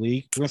the rest of the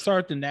league. We're going to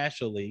start the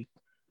National League.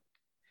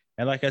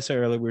 And like I said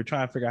earlier, we were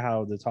trying to figure out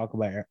how to talk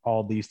about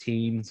all these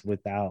teams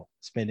without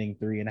spending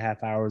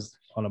 3.5 hours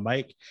on a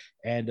mic.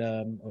 And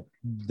I'm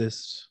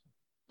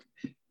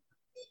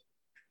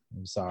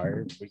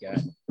sorry, we got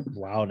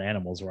wild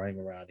animals running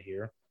around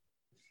here.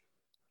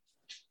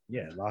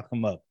 Yeah, lock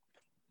them up.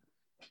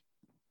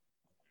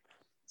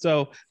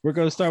 So we're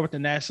going to start with the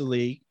National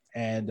League.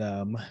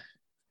 And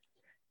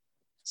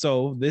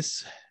so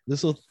this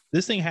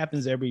thing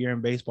happens every year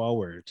in baseball,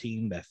 where a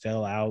team that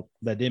fell out,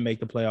 that didn't make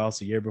the playoffs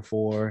the year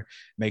before,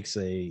 makes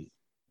a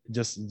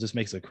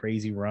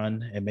crazy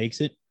run and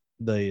makes it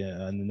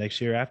the next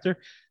year after.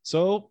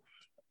 So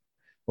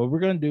what we're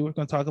going to do, we're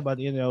going to talk about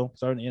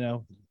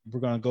we're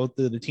going to go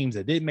through the teams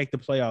that didn't make the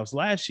playoffs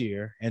last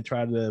year and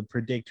try to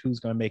predict who's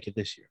going to make it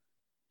this year.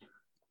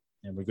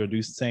 And we're going to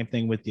do the same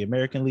thing with the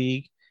American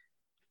League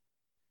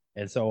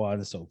and so on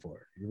and so forth.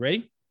 You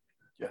ready?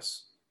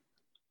 Yes.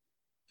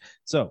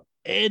 So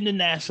in the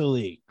National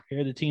League,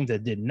 here are the teams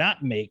that did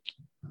not make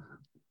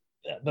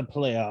the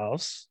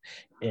playoffs.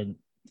 And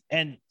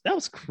that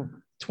was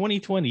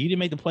 2020. You didn't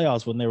make the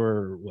playoffs when they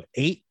were,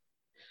 8?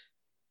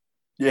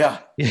 Yeah.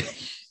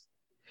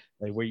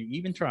 Like, were you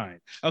even trying?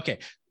 Okay.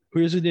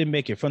 Here's who didn't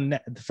make it. From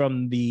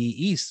the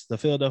East, the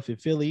Philadelphia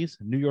Phillies,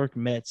 New York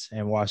Mets,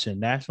 and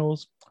Washington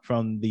Nationals.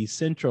 From the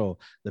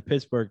Central, the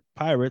Pittsburgh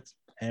Pirates.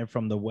 And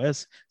from the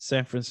West,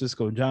 San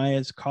Francisco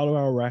Giants,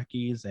 Colorado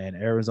Rockies, and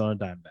Arizona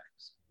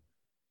Diamondbacks.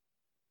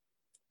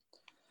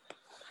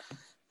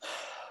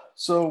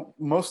 So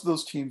most of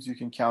those teams you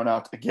can count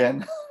out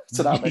again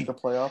to not make the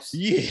playoffs.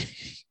 Yeah.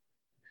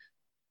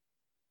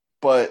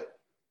 But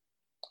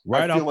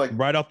right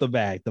off the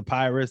bat, the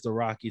Pirates, the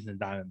Rockies, and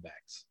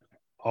Diamondbacks,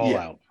 all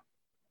out.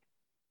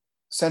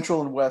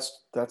 Central and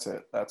West, that's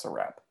it. That's a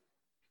wrap.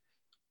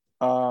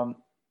 The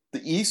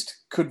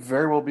East could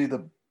very well be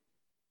the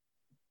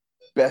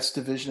best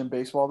division in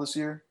baseball this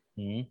year.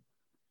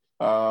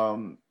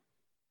 Mm-hmm.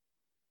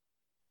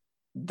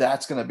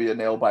 That's going to be a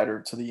nail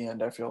biter to the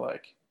end, I feel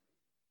like.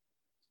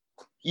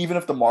 Even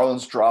if the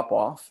Marlins drop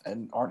off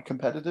and aren't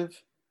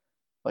competitive,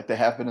 like they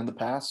have been in the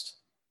past,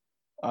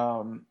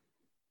 those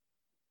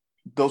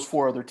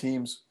 4 other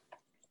teams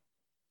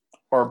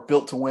are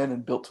built to win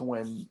and built to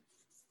win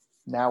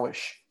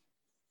nowish.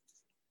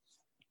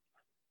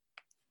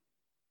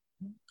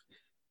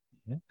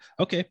 Yeah.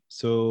 Okay,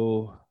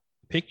 so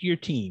pick your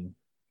team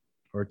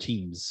or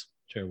teams,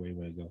 whichever way you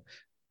want to go.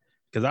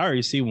 Because I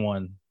already see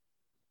one.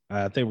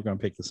 I think we're going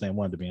to pick the same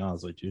one, to be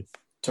honest with you.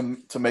 To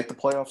make the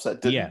playoffs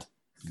that didn't? Yeah.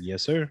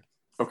 Yes, sir.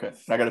 Okay,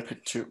 I got to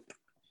pick 2.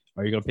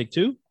 Are you going to pick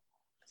 2?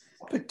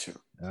 I'll pick 2.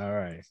 All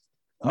right.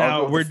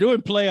 Now, we're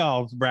doing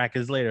playoff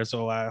brackets later,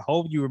 so I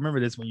hope you remember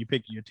this when you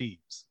pick your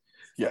teams.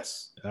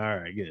 Yes. All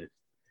right, good.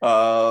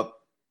 I'm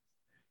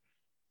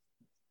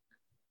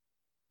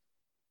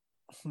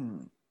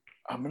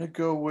going to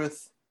go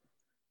with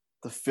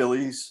the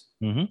Phillies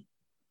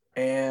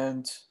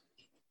and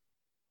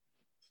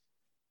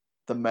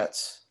the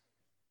Mets.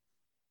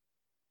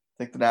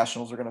 I think the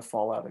Nationals are going to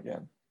fall out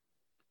again.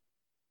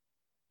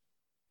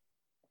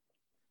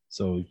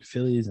 So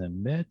Phillies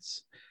and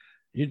Mets.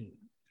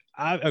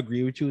 I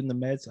agree with you in the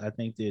Mets. I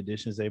think the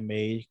additions they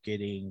made,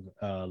 getting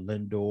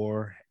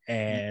Lindor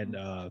and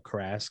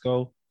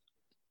Carrasco.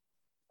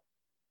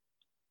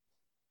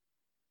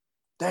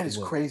 That is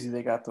crazy.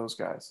 They got those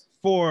guys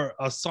for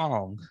a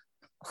song.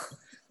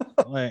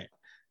 Like,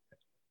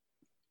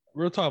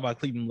 we'll talk about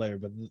Cleveland later,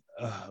 but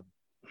I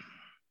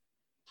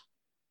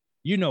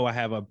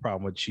have a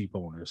problem with cheap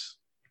owners.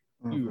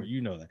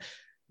 You know that.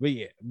 But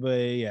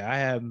yeah, I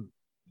have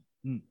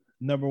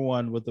number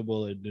 1 with the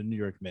New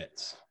York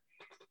Mets.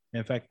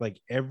 In fact,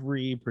 like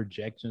every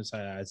projection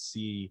site I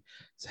see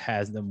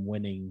has them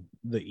winning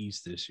the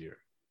East this year.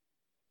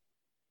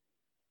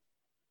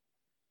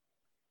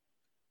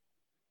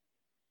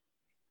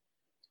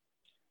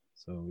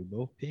 So we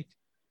both picked.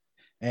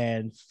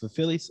 And the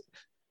Phillies,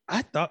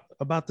 I thought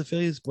about the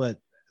Phillies, but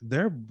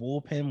their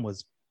bullpen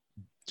was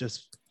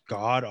just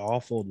god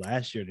awful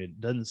last year.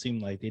 It doesn't seem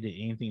like they did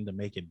anything to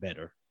make it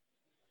better.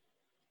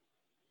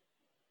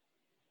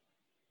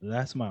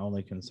 That's my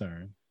only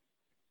concern.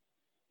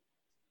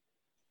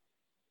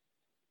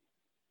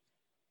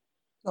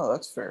 No,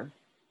 that's fair.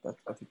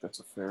 I think that's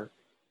a fair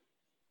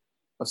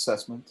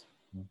assessment.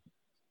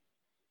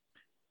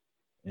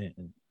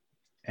 And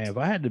if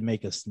I had to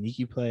make a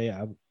sneaky play,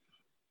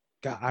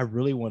 I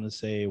really want to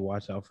say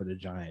watch out for the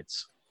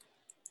Giants.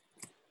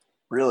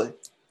 Really?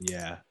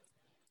 Yeah.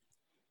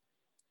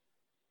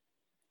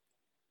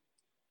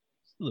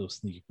 little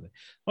sneaky play.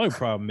 The only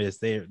problem is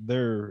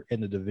they're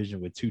in the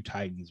division with 2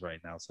 Titans right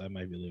now, so that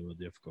might be a little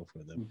difficult for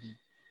them. Mm-hmm.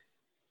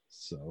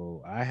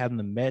 So I have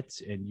the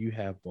Mets, and you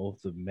have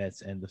both the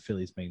Mets and the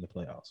Phillies making the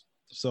playoffs.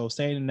 So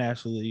staying in the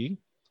National League,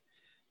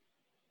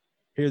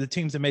 here are the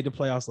teams that made the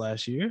playoffs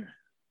last year: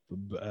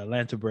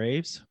 Atlanta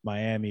Braves,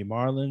 Miami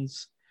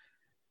Marlins,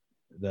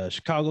 the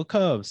Chicago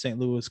Cubs, St.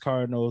 Louis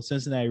Cardinals,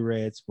 Cincinnati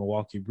Reds,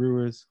 Milwaukee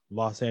Brewers,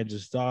 Los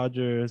Angeles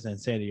Dodgers, and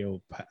San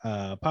Diego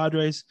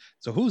Padres.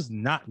 So who's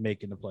not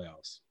making the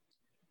playoffs?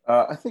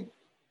 I think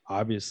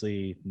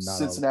obviously not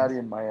Cincinnati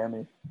and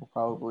Miami will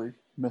probably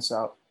miss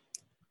out.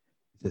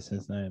 Is it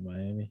Cincinnati and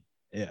Miami?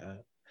 Yeah.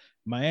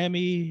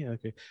 Miami,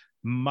 okay.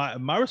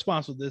 My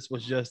response with this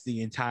was just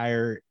the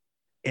entire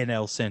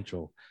NL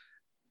Central,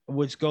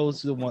 which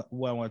goes to what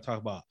I want to talk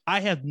about. I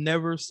have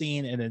never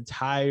seen an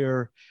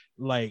entire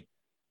like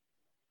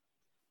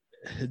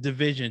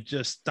division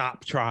just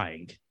stop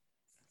trying.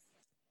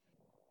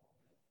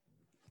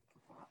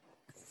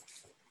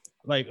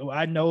 Like,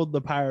 I know the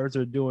Pirates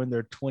are doing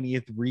their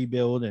 20th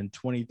rebuild and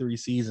 23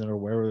 season or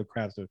wherever the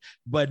crap's are,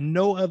 but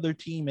no other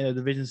team in the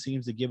division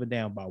seems to give a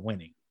damn about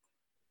winning.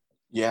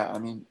 Yeah, I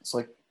mean, it's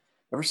like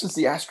ever since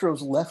the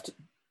Astros left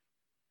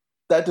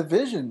that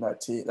division, that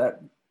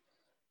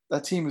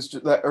team is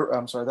just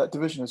that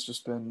division has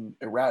just been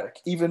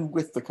erratic. Even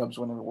with the Cubs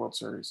winning the World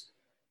Series,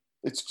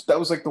 that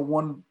was like the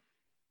one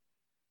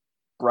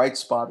bright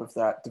spot of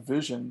that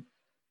division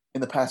in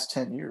the past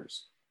 10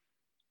 years.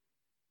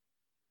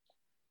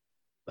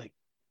 Like,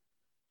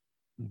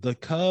 the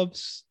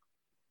Cubs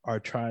are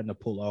trying to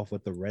pull off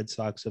what the Red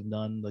Sox have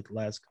done like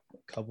last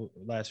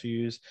few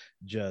years,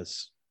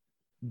 just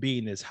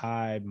being this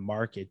high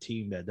market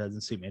team that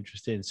doesn't seem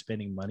interested in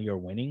spending money or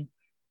winning.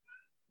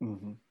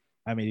 Mm-hmm.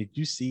 I mean, did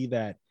you see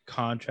that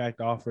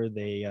contract offer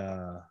they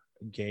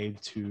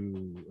gave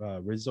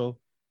to Rizzo?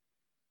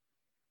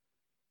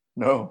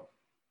 No.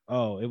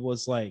 Oh, it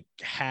was like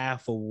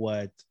half of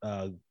what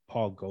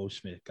Paul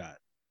Goldschmidt got.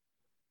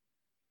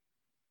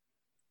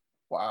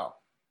 Wow.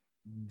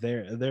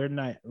 They're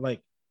not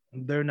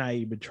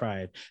even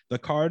trying. The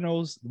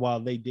Cardinals, while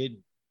they did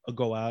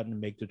go out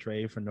and make the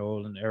trade for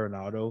Nolan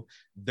Arenado,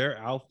 their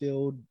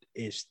outfield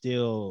is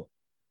still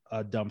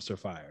a dumpster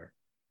fire.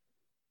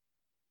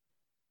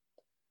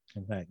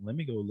 In fact, let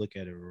me go look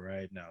at it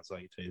right now so I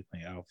can tell you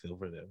the outfield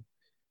for them.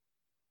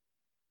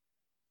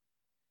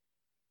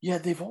 Yeah,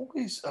 they've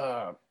always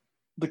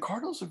the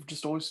Cardinals have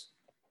just always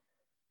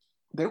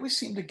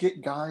seem to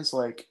get guys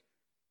like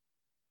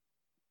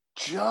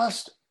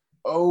just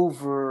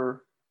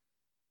over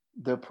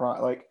their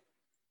prime, like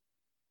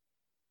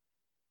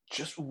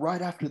just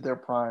right after their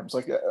primes,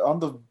 like on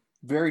the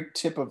very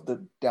tip of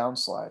the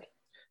downslide.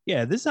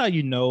 Yeah, this is how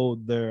you know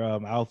their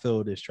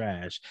outfield is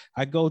trash.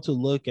 I go to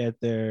look at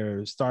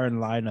their starting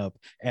lineup,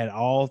 and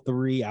all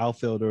 3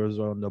 outfielders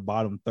are on the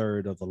bottom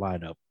third of the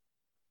lineup.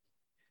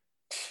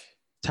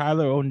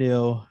 Tyler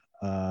O'Neill,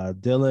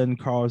 Dylan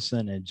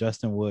Carlson, and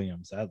Justin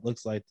Williams. That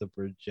looks like the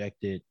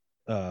projected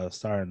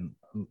starting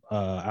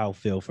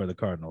outfield for the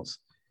Cardinals.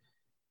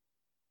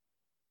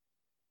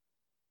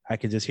 I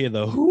can just hear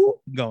the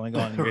whoop going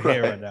on in your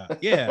head right now.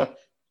 Yeah.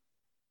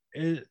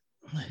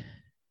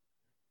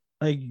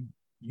 Like,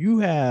 you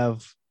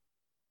have,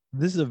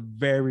 this is a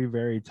very,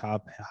 very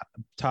top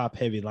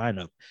heavy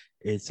lineup.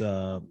 It's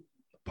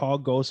Paul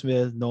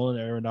Goldschmidt, Nolan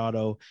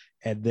Arenado,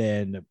 and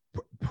then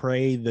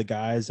pray the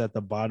guys at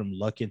the bottom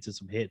luck into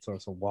some hits or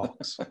some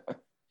walks.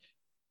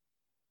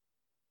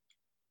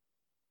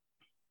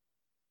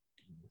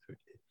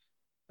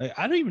 Like,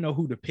 I don't even know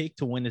who to pick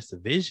to win this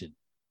division.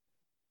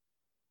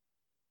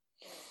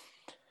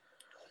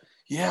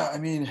 Yeah, I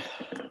mean,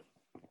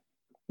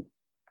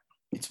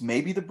 it's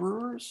maybe the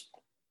Brewers,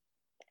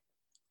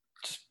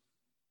 just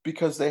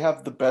because they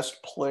have the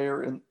best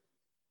player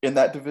in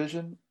that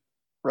division,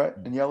 right?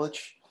 In Yelich,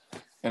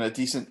 and a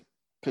decent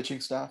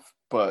pitching staff.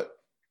 But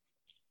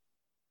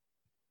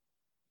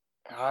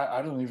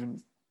I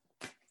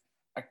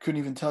couldn't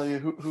even tell you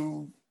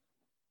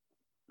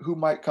who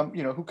might come,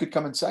 who could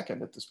come in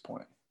second at this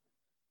point.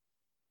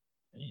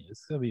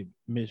 It's gonna be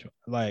Mitch.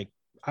 Like,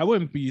 I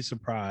wouldn't be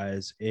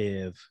surprised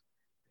if,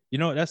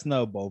 that's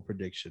no bold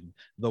prediction.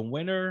 The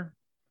winner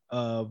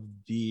of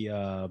the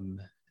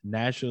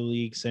National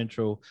League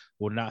Central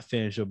will not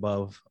finish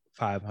above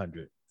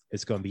 500.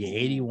 It's going to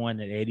be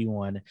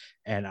 81-81,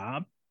 and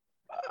I'm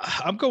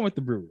going with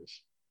the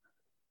Brewers.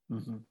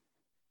 Mm-hmm.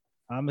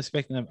 I'm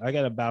expecting them. I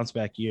got a bounce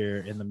back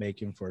year in the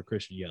making for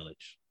Christian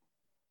Yelich.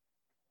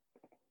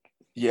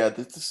 Yeah,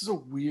 this is a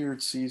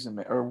weird season,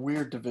 or a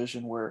weird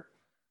division where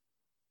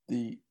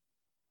the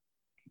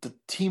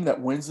team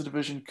that wins the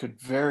division could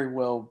very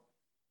well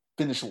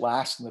finish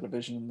last in the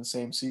division in the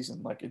same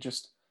season. Like,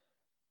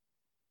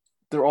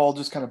 they're all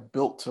just kind of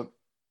built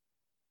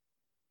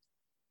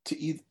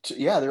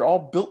they're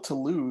all built to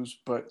lose,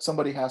 but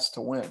somebody has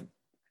to win.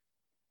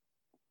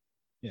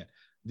 Yeah,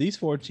 these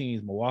 4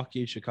 teams: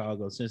 Milwaukee,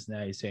 Chicago,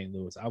 Cincinnati, St.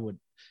 Louis. I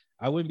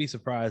wouldn't be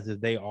surprised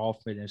if they all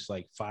finish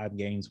like 5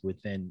 games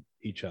within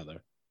each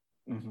other.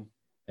 Mm-hmm.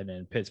 and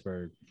then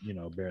Pittsburgh,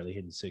 barely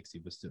hitting 60,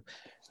 but still.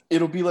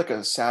 It'll be like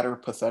a sadder,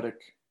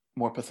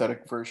 more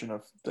pathetic version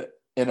of the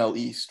NL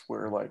East,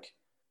 where like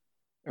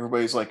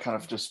everybody's like kind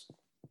of just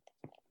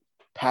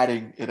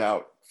padding it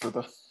out for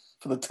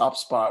the top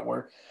spot,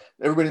 where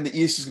everybody in the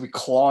East is gonna be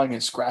clawing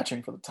and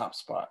scratching for the top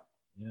spot.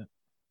 Yeah,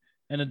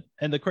 and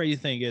the crazy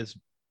thing is,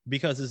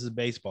 because this is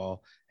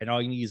baseball and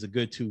all you need is a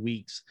good 2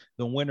 weeks,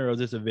 the winner of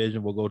this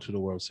division will go to the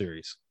World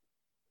Series.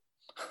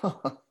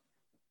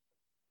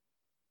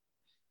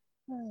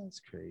 That's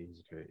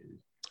crazy.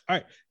 All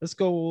right, let's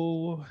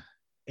go.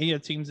 Any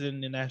other teams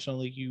in the National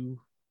League you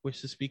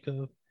wish to speak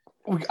of?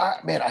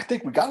 I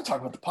think we got to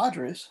talk about the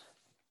Padres.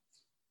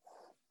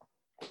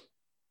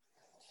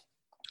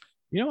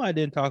 I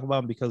didn't talk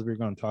about them because we are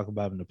going to talk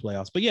about them in the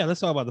playoffs. But yeah, let's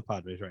talk about the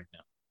Padres right now.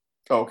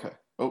 Oh, okay.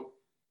 Oh.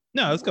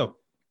 No, let's go.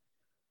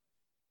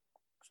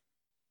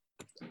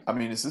 I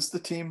mean, is this the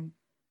team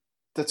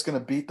that's going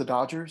to beat the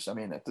Dodgers? I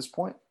mean, at this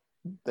point,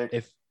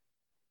 if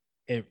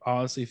it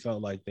honestly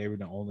felt like they were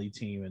the only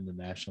team in the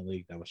National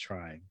League that was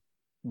trying.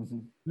 Mm-hmm.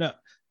 No,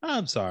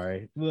 I'm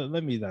sorry.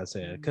 Let me not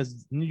say it,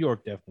 because New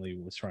York definitely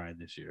was trying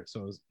this year.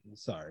 So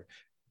sorry.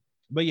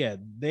 But yeah,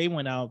 they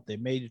went out, they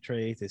made the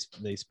trades,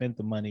 they spent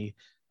the money.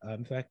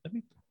 In fact,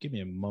 give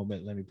me a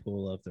moment. Let me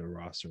pull up the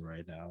roster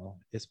right now.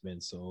 It's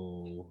been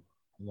so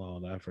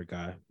long that I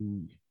forgot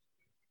who.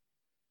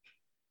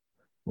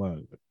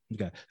 Well,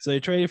 okay. So they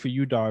traded for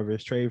Yu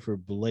Darvish, traded for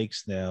Blake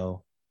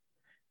Snell.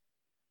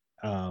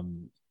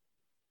 Did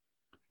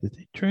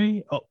they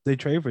trade? Oh, they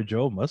traded for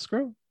Joe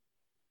Musgrove?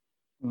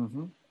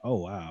 Mm-hmm. Oh,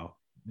 wow.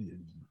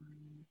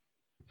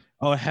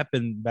 Oh, it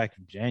happened back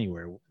in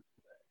January.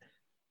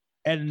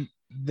 And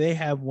they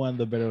have one of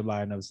the better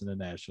lineups in the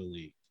National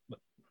League.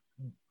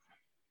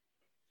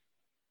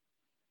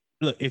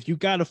 Look, if you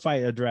got to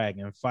fight a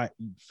dragon, fight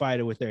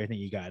it with everything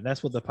you got.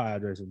 That's what the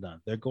Padres have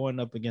done. They're going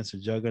up against the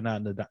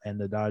juggernaut and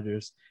the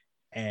Dodgers,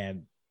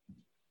 and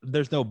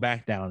there's no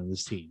back down in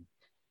this team.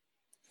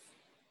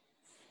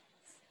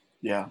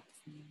 Yeah,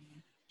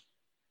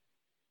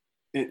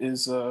 it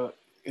is.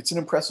 It's an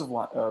impressive,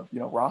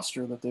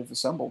 roster that they've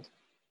assembled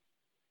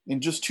in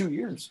just 2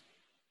 years.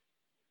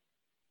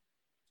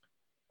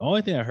 The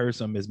only thing I heard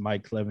some is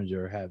Mike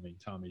Clevenger having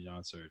Tommy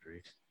John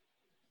surgery.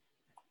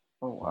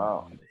 Oh,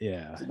 wow.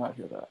 Yeah. I did not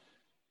hear that.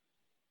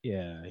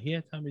 Yeah, he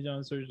had Tommy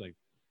John surgery, like,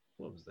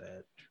 what was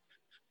that?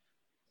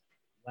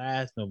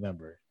 Last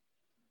November.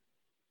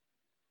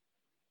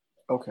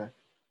 Okay.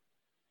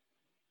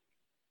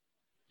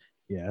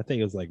 Yeah, I think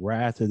it was like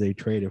right after they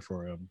traded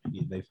for him,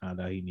 they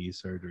found out he needs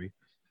surgery.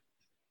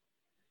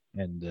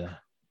 And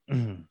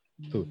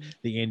the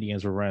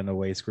Indians were running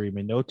away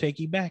screaming, "No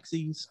takey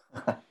backsies."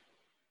 But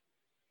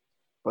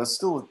it's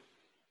still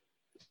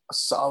a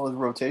solid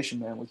rotation,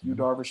 man, with Yu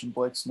Darvish and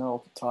Blake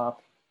Snell at the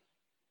top.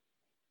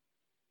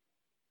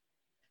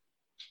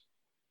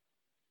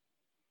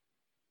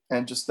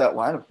 And just that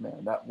lineup,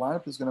 man. That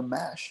lineup is going to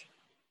mash.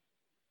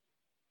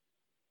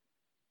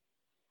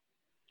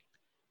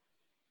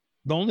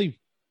 The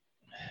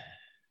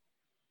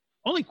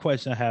only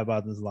question I have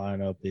about this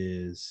lineup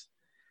is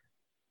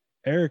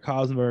Eric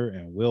Hosmer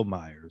and Will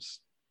Myers.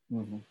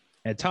 Mm-hmm.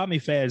 And Tommy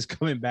Pham is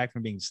coming back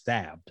from being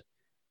stabbed.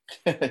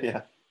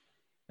 Yeah.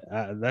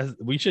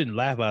 We shouldn't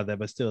laugh about that,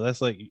 but still,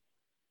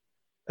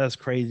 that's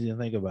crazy to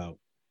think about.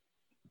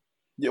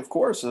 Yeah, of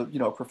course. A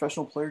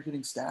professional player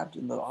getting stabbed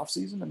in the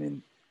offseason. I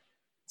mean,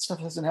 stuff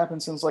hasn't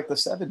happened since like the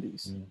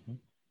 70s. Mm-hmm.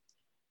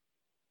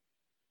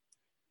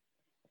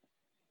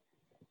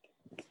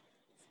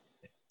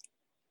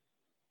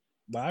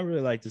 But I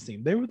really like this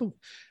team. They were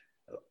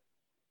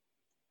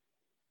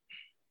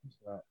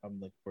I'm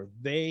looking for.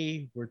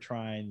 They were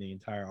trying the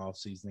entire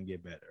offseason to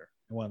get better.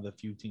 And one of the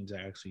few teams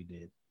that actually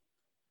did.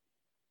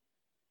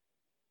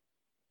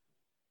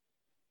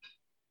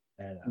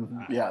 And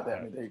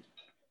they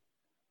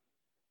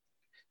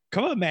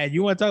come on, man.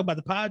 You want to talk about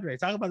the Padres?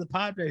 Talk about the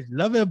Padres.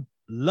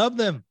 Love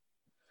them.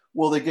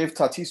 Well, they gave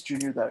Tatis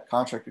Jr. that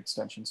contract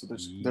extension, so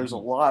there's a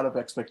lot of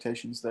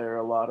expectations there,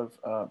 a lot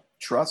of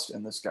trust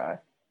in this guy.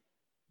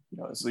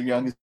 As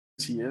young as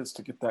he is,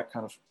 to get that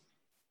kind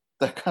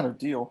of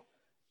deal.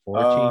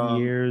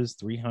 14 years,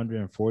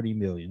 $340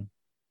 million.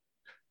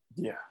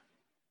 Yeah.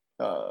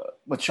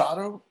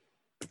 Machado,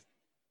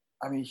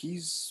 I mean,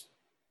 he's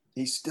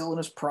still in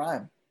his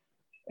prime,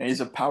 and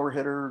he's a power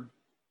hitter.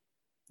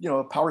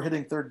 A power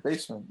hitting third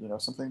baseman.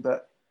 Something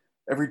that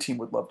every team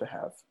would love to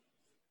have.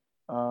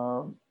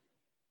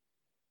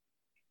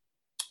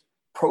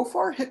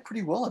 Profar hit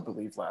pretty well, I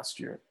believe, last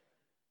year.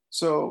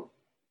 So,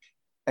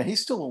 and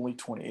he's still only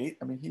 28.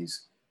 I mean,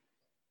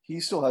 he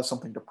still has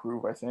something to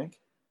prove, I think.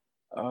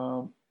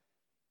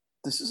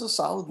 This is a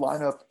solid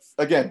lineup.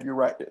 Again, you're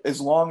right. As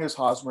long as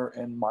Hosmer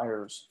and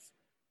Myers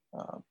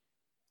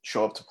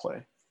show up to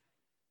play,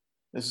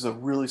 this is a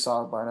really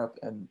solid lineup,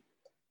 and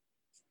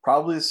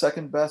probably the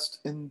second best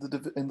in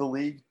the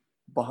league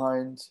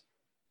behind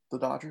the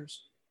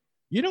Dodgers.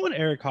 You know what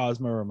Eric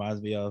Hosmer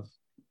reminds me of?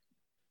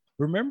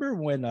 Remember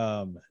when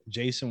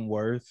Jason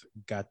Worth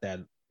got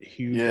that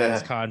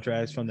huge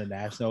contracts from the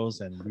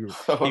Nationals, and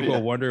people were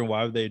wondering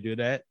why would they do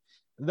that?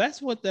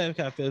 That's what that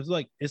kind of feels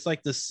like. It's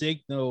like the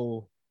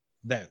signal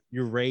that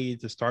you're ready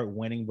to start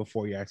winning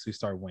before you actually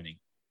start winning.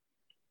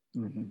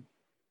 Mm-hmm.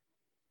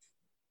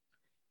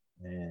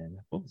 And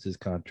what was his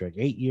contract?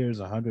 8 years,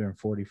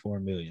 144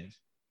 million.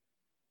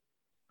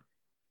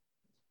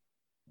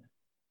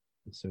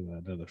 So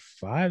another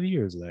 5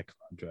 years of that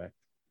contract.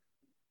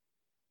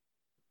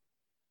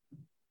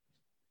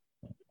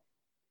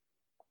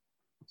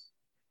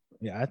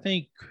 Yeah, I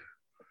think.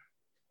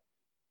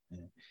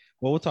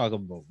 Well, we'll talk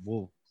about.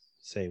 We'll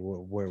say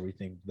where we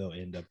think they'll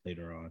end up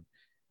later on.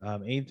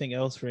 Anything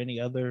else for any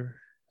other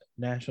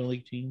National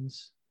League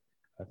teams?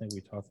 I think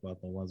we talked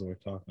about the ones that we're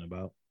talking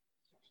about.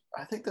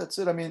 I think that's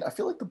it. I mean, I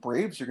feel like the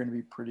Braves are going to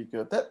be pretty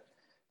good. That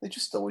they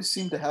just always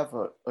seem to have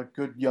a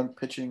good young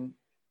pitching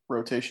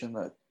rotation.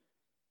 That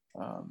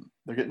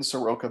they're getting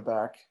Soroka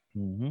back.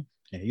 Mm-hmm.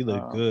 And he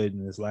looked good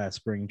in his last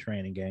spring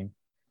training game.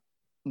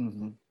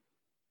 Mm-hmm.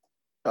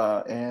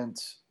 And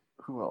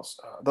who else?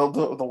 The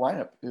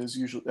lineup is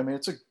usually. I mean,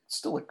 it's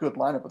still a good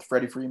lineup with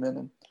Freddie Freeman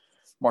and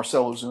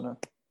Marcell Ozuna.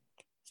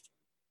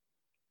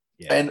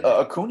 Yeah, and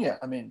Acuna.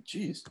 I mean,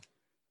 geez,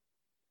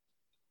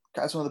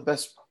 guy's one of the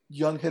best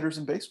young hitters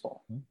in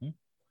baseball. Mm-hmm.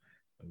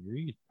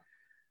 Agreed.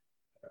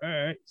 All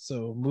right,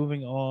 so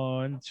moving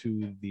on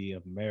to the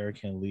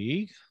American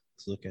League.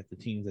 Let's look at the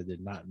teams that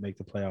did not make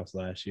the playoffs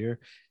last year.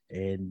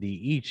 And the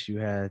East, you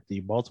had the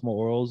Baltimore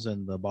Orioles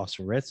and the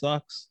Boston Red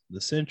Sox. The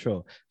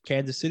Central,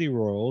 Kansas City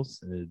Royals,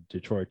 the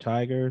Detroit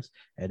Tigers,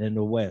 and in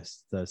the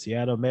West, the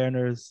Seattle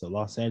Mariners, the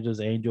Los Angeles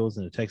Angels,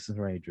 and the Texas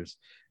Rangers.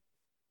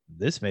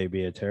 This may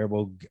be a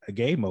terrible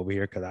game over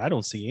here because I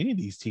don't see any of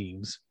these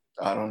teams.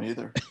 I don't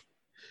either.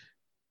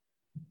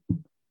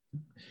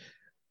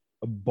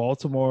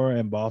 Baltimore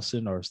and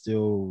Boston are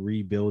still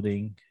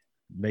rebuilding.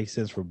 Makes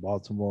sense for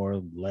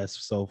Baltimore, less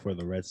so for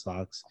the Red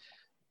Sox.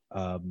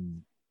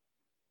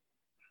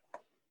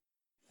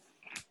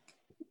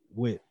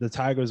 With the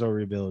Tigers are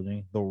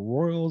rebuilding. The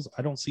Royals,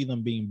 I don't see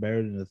them being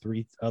better than the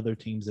three other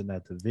teams in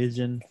that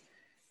division.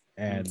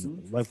 And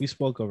like we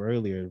spoke of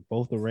earlier,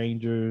 both the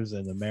Rangers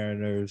and the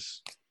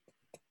Mariners,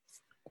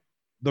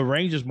 the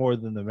Rangers more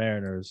than the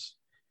Mariners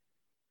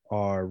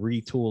are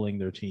retooling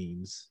their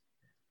teams.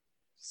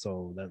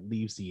 So that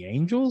leaves the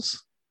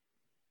Angels.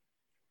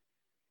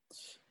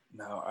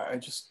 No, I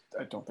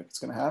don't think it's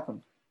going to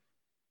happen.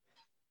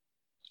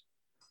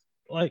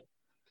 Like,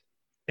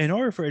 in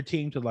order for a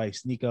team to like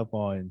sneak up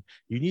on,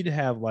 you need to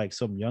have like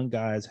some young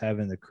guys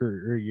having the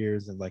career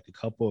years and like a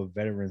couple of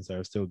veterans that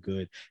are still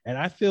good. And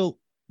I feel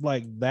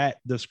like that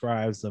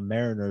describes the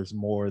Mariners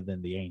more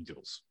than the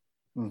Angels.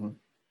 Mm-hmm.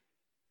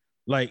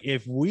 Like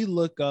if we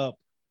look up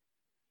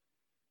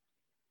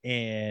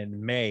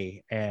in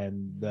May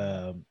and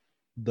the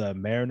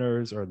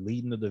Mariners are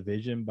leading the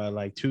division by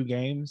like 2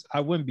 games, I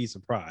wouldn't be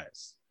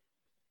surprised.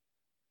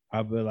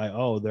 I'd be like,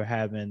 oh, they're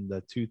having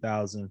the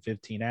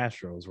 2015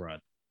 Astros run.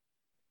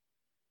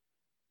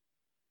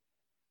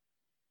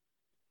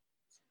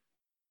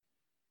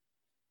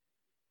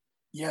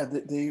 Yeah,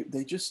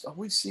 they just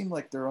always seem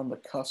like they're on the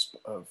cusp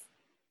of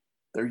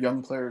their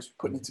young players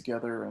putting it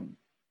together, and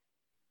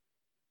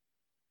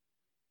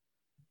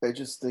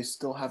they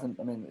still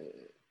haven't. I mean,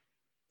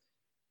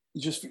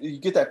 you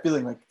get that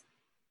feeling like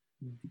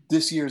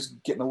this year's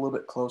getting a little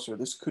bit closer.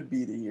 This could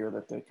be the year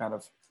that they kind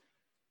of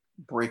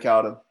break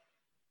out of,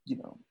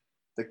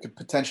 they could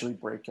potentially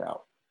break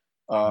out.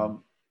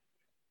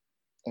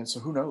 And so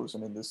who knows? I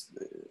mean,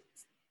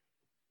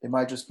 it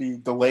might just be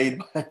delayed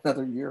by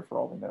another year for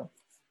all we know.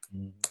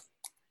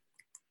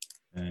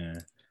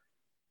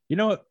 You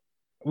know what?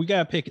 We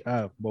gotta pick.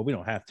 Well, we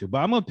don't have to, but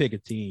I'm gonna pick a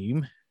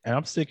team, and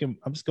I'm just going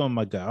with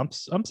my gut.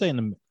 I'm saying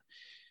them.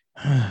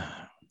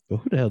 But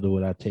who the hell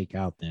would I take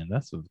out then?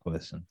 That's the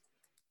question.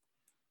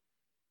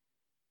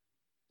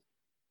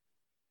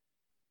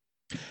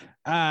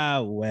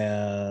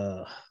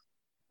 Well.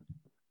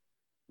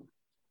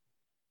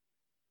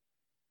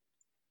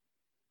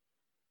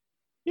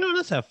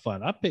 Let's have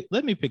fun.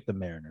 Let me pick the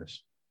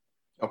Mariners.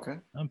 Okay.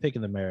 I'm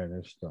picking the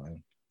Mariners.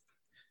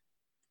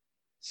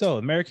 So,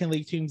 American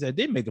League teams that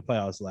did make the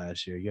playoffs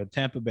last year. You have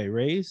Tampa Bay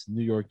Rays,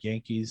 New York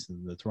Yankees,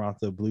 and the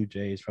Toronto Blue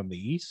Jays from the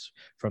East.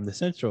 From the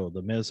Central,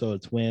 the Minnesota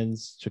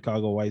Twins,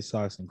 Chicago White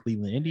Sox, and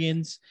Cleveland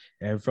Indians.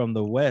 And from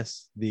the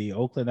West, the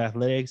Oakland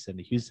Athletics and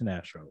the Houston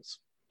Astros.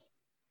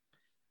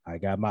 I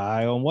got my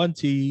eye on one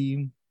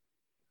team.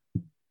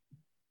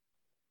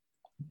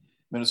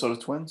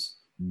 Minnesota Twins?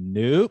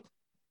 Nope.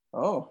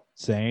 Oh.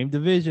 Same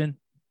division.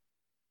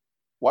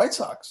 White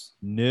Sox?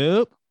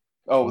 Nope.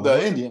 Oh,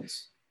 the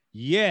Indians.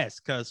 Yes,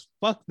 because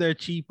fuck their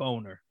cheap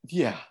owner.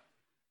 Yeah.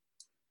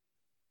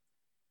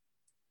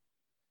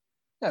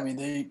 I mean,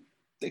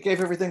 they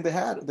gave everything they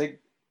had. They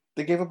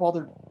gave up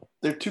all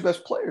their 2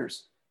 best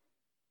players.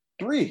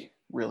 3,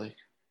 really.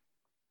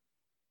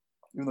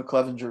 Even though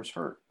Clevenger's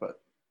hurt, but.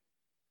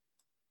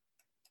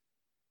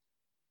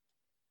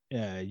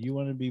 Yeah, you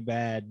want to be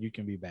bad, you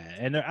can be bad.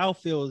 And their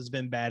outfield has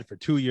been bad for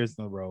 2 years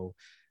in a row.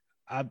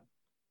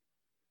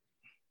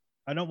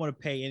 I don't want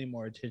to pay any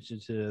more attention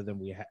to than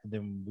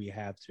we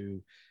have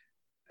to.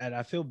 and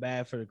I feel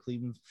bad for the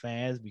Cleveland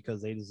fans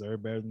because they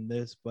deserve better than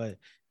this. But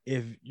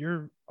if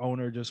your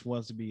owner just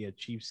wants to be a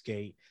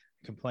cheapskate,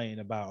 complaining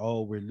about,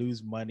 oh, we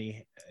lose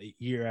money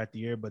year after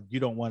year, but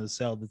you don't want to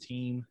sell the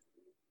team,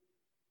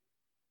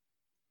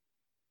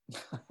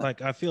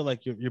 like I feel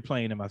like you're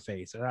playing in my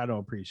face, and I don't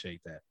appreciate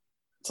that.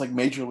 It's like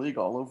Major League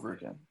all over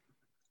again.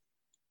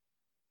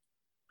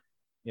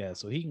 Yeah,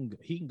 so he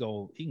can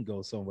go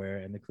somewhere,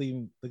 and the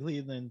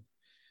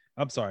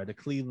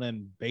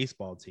Cleveland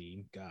baseball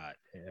team. God,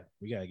 yeah,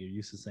 we gotta get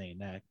used to saying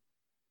that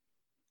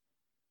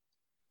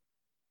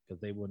because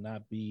they will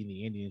not be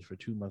the Indians for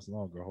 2 months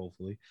longer,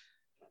 hopefully.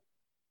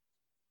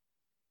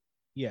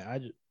 Yeah,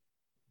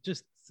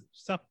 just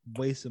stop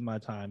wasting my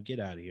time. Get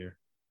out of here.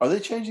 Are they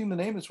changing the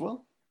name as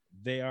well?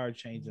 They are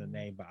changing the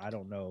name, but I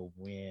don't know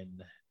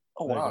when.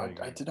 Oh wow,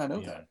 I did not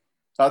know that.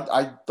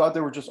 I thought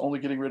they were just only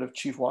getting rid of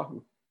Chief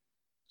Wahoo.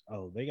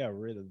 Oh, they got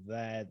rid of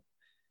that,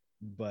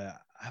 but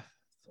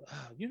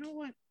you know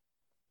what?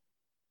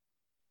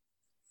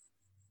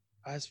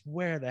 I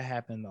swear that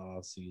happened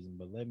all season,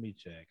 but let me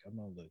check. I'm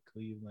on the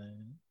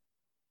Cleveland.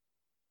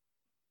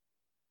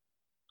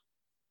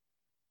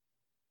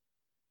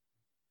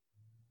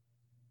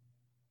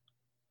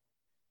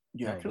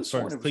 Yeah, the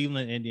first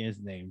Cleveland Indians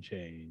name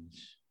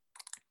change.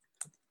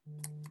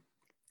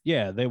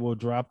 Yeah, they will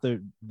drop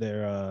their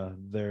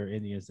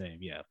Indians name.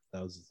 Yeah,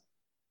 that was.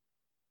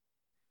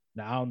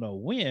 Now I don't know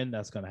when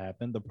that's gonna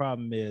happen. The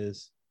problem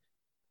is,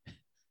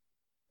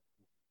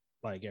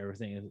 like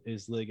everything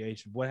is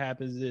litigation. What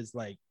happens is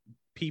like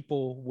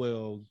people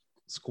will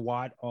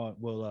squat on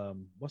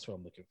what's what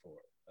I'm looking for.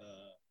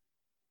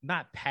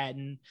 Not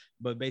patent,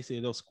 but basically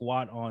they'll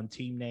squat on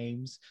team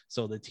names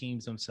so the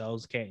teams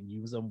themselves can't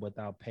use them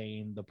without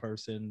paying the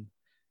person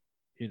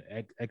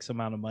X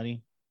amount of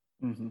money.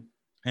 Mm-hmm.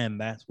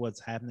 And that's what's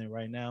happening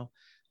right now.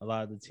 A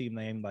lot of the team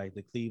name, like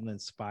the Cleveland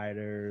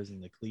Spiders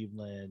and the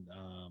Cleveland,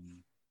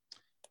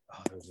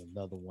 there's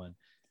another one.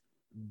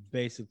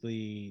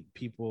 Basically,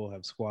 people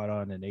have squat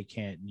on and they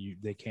can't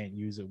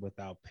use it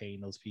without paying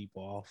those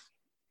people off.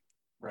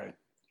 Right.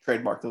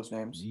 Trademark those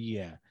names.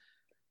 Yeah.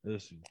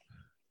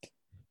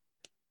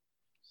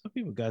 Some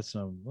people got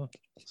some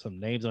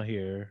names on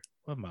here.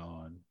 What am I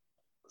on?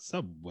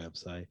 Some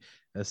website.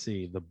 Let's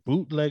see. The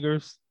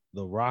Bootleggers,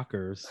 the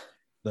Rockers,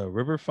 the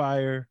River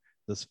Fire,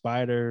 the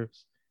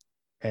Spiders,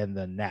 and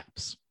the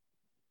Naps.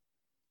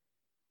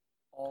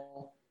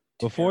 All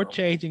before terrible.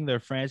 changing their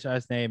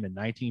franchise name in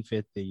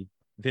 1915,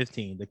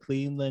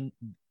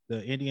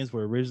 the Indians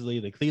were originally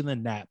the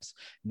Cleveland Naps,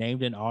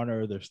 named in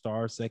honor of their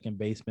star second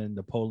baseman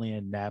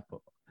Napoleon Knapp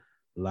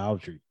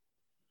Laundrie.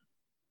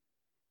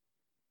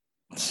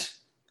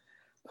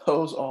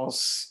 Those all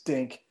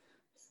stink.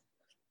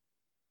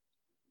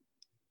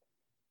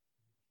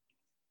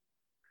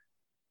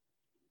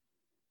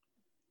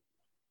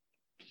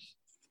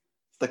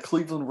 The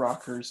Cleveland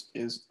Rockers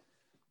is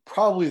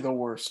probably the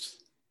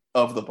worst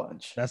of the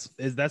bunch.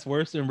 That's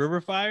worse than River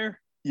Fire?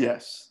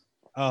 Yes.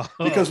 Oh.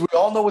 Because we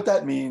all know what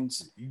that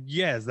means.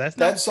 Yes,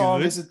 that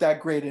song isn't that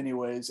great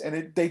anyways,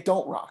 and they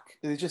don't rock.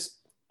 They just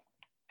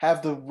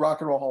have the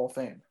Rock and Roll Hall of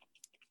Fame.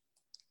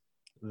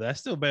 That's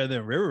still better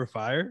than River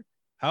Fire.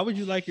 How would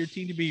you like your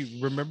team to be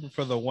remembered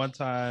for the one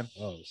time?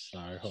 Oh,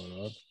 sorry, hold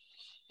on.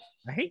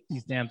 I hate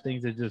these damn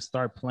things that just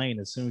start playing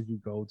as soon as you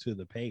go to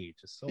the page.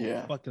 It's so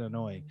fucking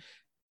annoying.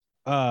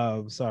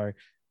 Sorry.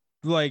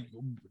 Like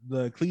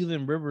the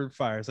Cleveland River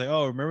fire. It's like,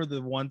 oh, remember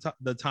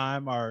the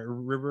time our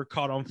river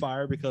caught on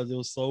fire because it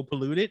was so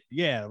polluted?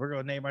 Yeah, we're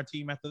gonna name our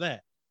team after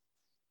that.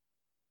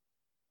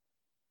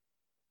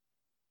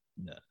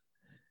 No.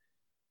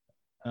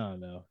 I don't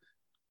know.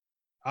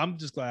 I'm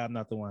just glad I'm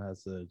not the one who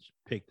has to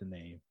pick the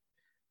name.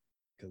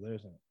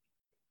 Because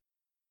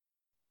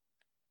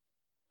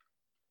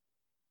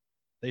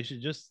they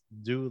should just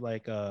do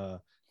like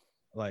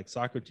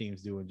soccer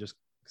teams do and just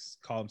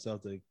call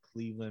themselves the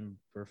Cleveland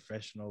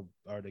professional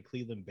or the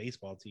Cleveland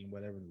baseball team,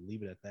 whatever.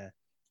 Leave it at that.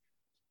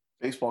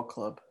 Baseball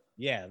club.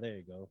 Yeah, there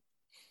you go.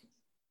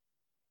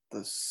 The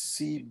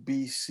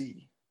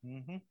CBC.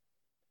 Mm-hmm.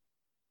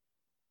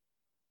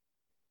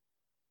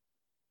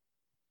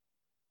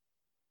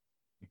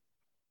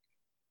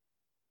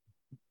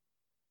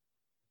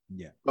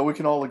 Yeah. But we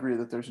can all agree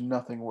that there's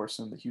nothing worse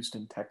than the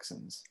Houston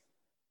Texans.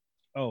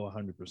 Oh,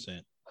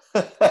 100%.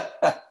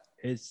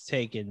 It's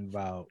taken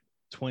about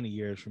 20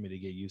 years for me to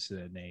get used to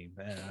that name,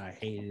 and I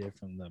hated it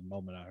from the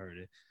moment I heard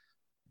it.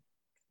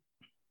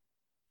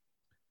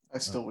 I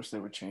still wish they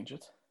would change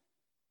it.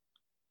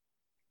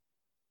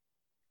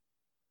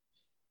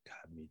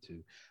 God, me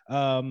too.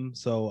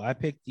 So I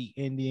picked the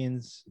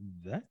Indians.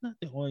 That's not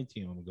the only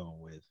team I'm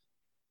going with.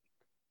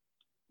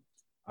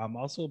 I'm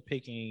also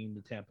picking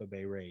the Tampa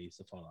Bay Rays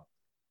to fall out.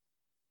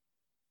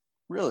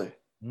 Really?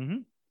 Mm-hmm.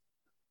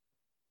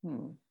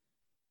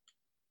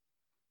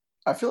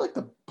 I feel like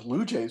the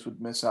Blue Jays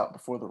would miss out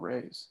before the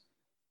Rays.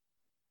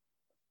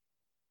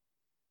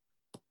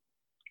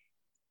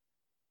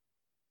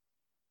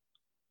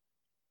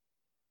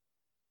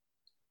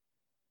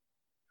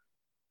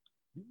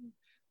 I'm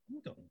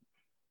going to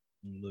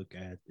look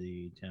at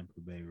the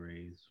Tampa Bay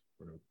Rays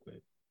real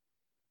quick.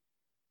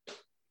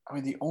 I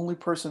mean, the only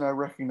person I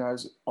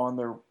recognize on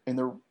their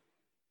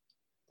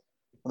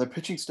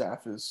pitching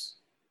staff is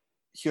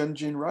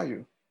Hyunjin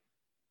Ryu.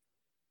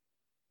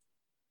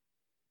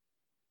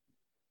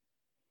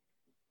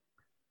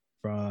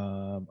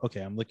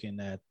 I'm looking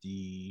at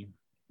the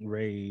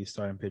Rays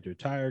starting pitcher: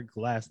 Tyler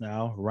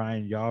Glasnow,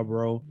 Ryan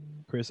Yarbrough,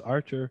 Chris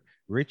Archer,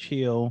 Rich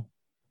Hill,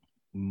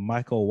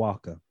 Michael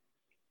Wacha.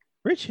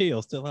 Rich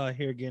Hill still out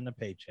here getting a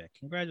paycheck.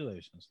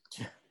 Congratulations.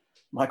 Yeah.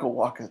 Michael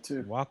Wacha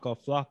too. Wacha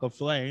Flock of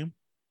Flame,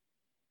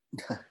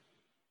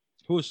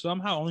 who is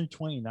somehow only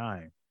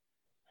 29.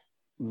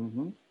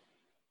 Mm-hmm.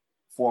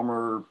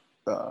 Former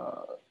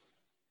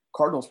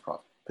Cardinals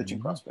pitching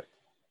prospect.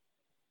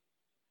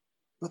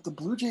 But the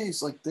Blue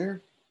Jays, like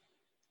their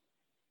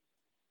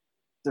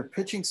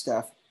pitching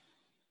staff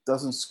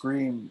doesn't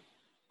scream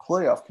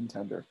playoff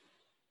contender.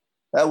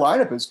 That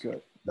lineup is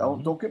good.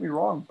 Don't get me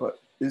wrong, but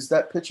is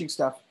that pitching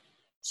staff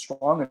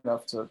strong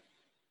enough to,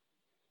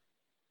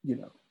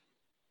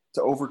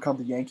 to overcome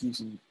the Yankees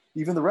and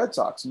even the Red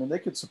Sox? I mean, they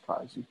could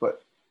surprise you,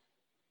 but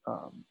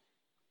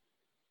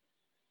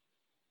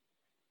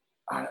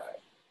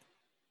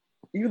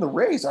even the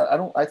Rays,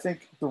 I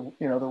think the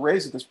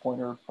Rays at this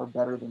point are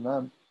better than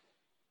them.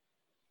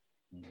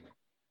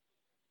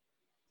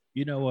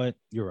 You know what?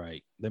 You're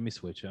right. Let me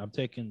switch it. I'm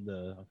keeping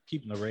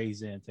the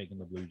Rays in, taking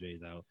the Blue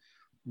Jays out.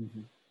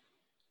 Mm-hmm.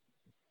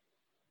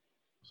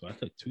 So I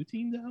took two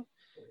teams out.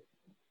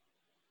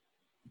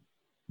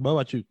 What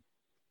about you?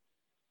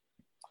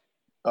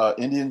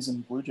 Indians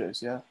and Blue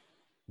Jays, yeah.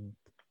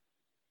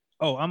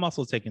 Oh, I'm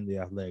also taking the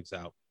Athletics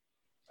out.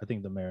 I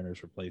think the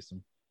Mariners replaced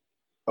them.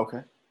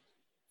 Okay,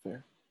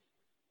 fair.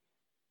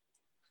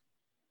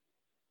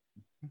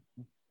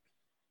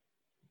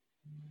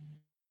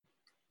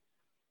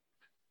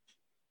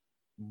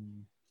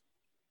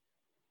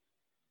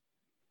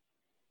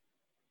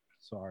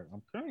 Sorry,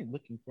 I'm currently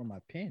looking for my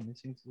pen. It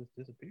seems to just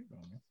disappear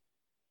on me.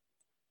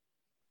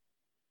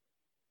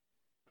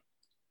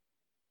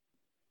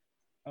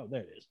 Oh,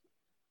 there it is.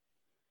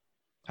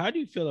 How do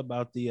you feel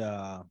about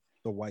the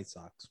White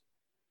Sox?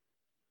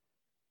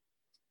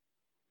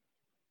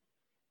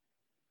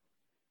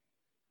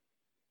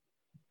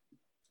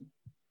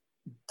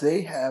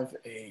 They have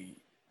a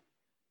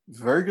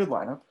very good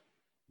lineup.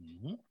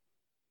 Mm-hmm.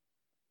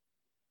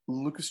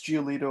 Lucas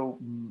Giolito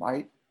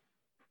might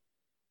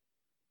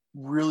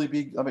really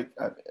be. I mean,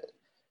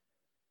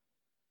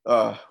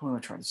 what am I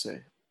trying to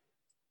say?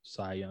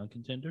 Cy Young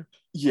contender.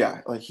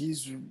 Yeah, like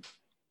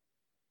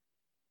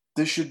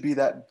this should be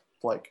that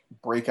like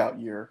breakout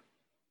year,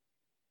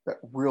 that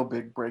real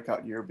big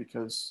breakout year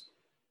because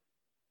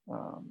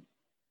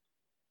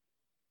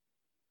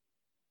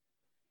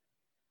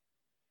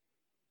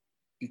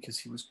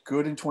he was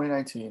good in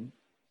 2019.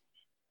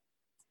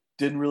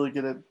 Didn't really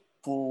get a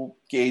full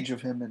gauge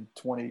of him in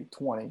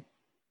 2020.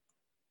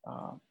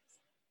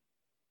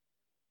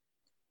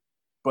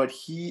 But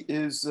he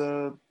is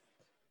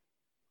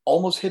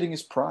almost hitting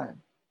his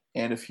prime.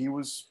 And if he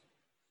was,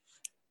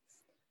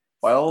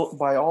 by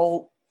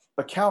all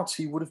accounts,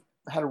 he would have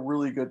had a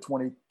really good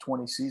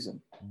 2020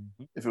 season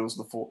if it was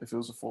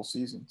a full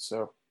season.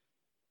 So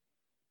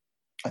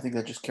I think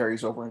that just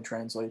carries over and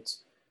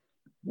translates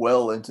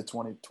well into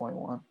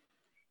 2021.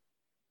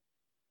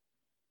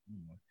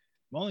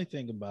 The only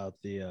thing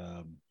about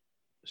the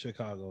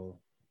Chicago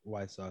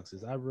White Sox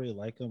is I really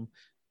like them,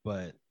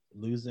 but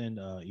losing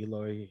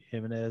Eloy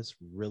Jimenez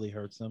really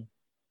hurts him.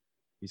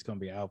 He's going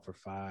to be out for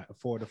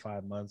 4 to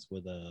 5 months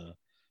with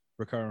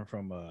recovering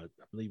from I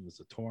believe it was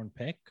a torn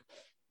pec.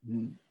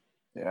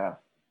 Yeah.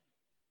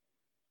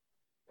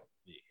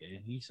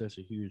 He's such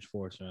a huge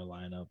force in our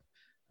lineup.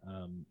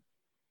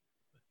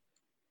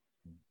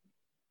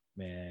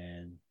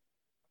 Man,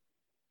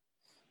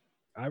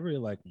 I really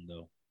like him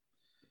though.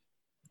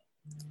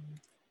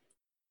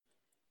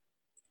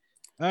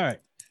 All right,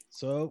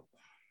 so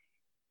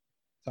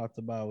talked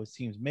about what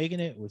teams making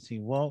it, what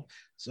team won't.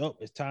 So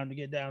it's time to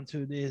get down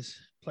to this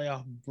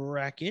playoff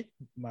bracket,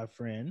 my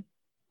friend.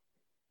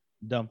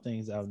 Dumb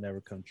things that will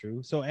never come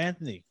true. So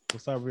Anthony, we'll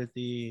start with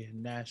the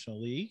National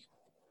League.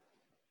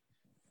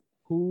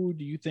 Who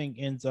do you think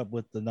ends up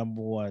with the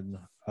number one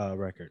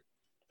record?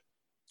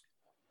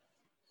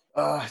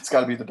 It's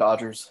got to be the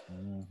Dodgers.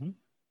 Mm-hmm.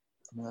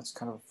 I mean, that's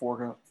kind of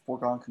a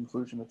foregone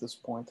conclusion at this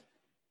point.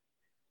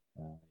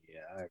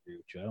 Yeah, I agree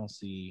with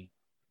you.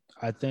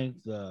 I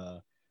think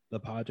the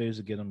Padres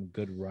will get them a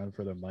good run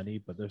for their money,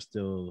 but they're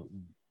still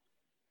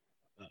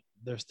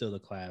the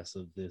class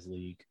of this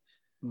league.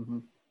 Mm-hmm.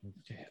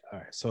 Okay. All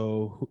right.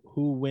 So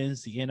who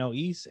wins the NL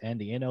East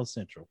and the NL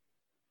Central?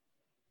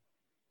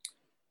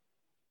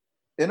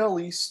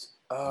 NL East,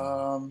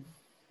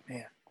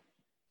 man,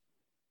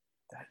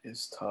 that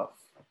is tough.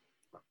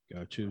 Got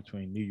to choose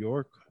between New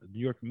York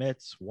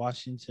Mets,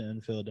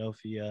 Washington,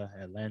 Philadelphia,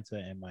 Atlanta,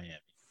 and Miami.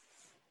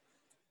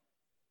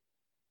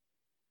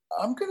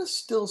 I'm going to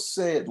still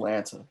say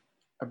Atlanta.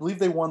 I believe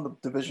they won the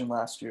division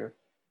last year.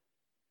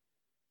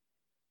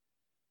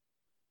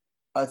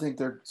 I think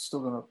they're still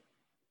going to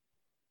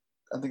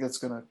 – I think that's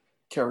going to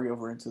carry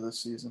over into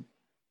this season.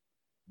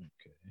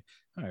 Okay.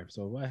 All right,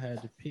 so if I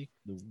had to pick,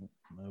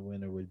 my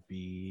winner would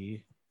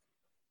be.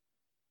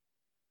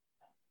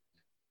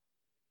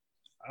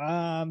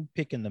 I'm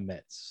picking the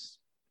Mets.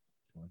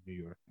 New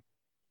York.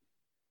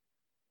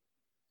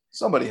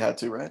 Somebody had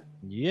to, right?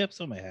 Yep,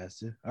 somebody has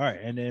to. All right,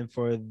 and then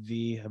for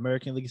the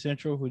American League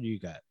Central, who do you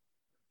got?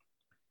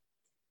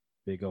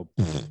 Big O.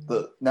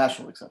 The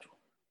National League Central.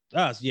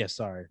 Yes,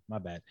 sorry, my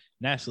bad.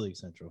 National League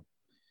Central.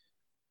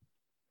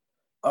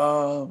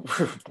 Boy,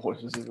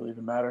 does it really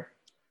even matter?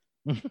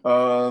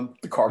 The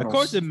Cardinals. Of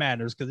course, it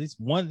matters because it's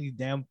one of the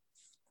damn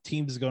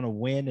teams is going to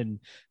win and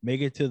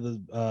make it to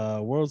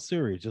the World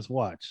Series. Just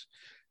watch.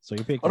 So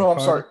you pick. Oh no, I'm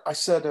sorry. I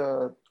said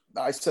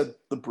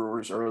the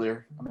Brewers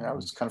earlier. I mean, I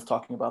was kind of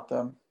talking about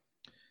them.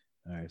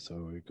 All right, so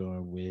we're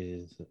going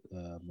with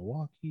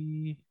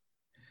Milwaukee.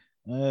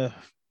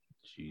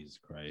 Jesus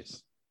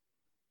Christ.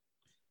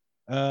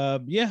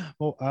 Yeah,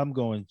 well, I'm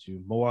going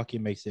to Milwaukee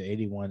makes it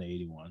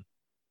 81-81.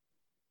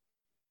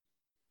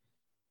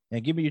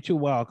 And give me your 2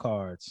 wild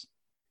cards.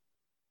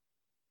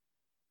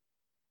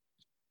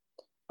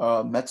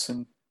 Mets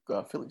and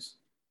Phillies.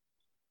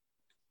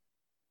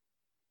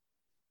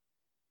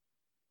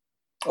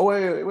 Oh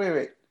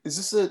wait. Is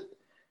this an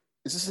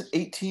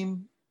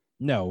 8-team?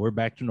 No, we're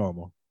back to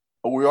normal.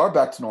 Oh, we are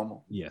back to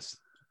normal. Yes.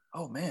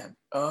 Oh man.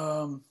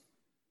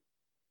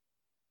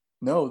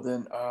 No,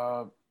 then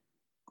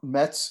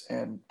Mets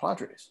and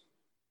Padres.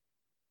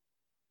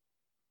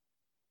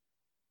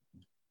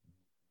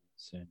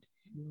 San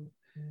Diego.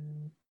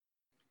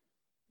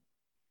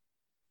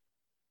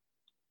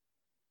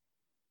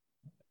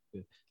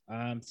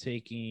 I'm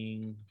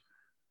taking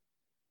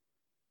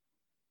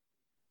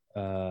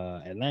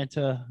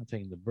Atlanta. I'm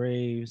taking the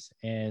Braves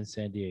and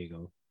San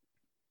Diego.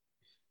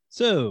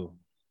 So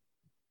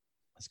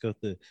let's go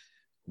through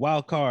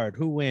wild card.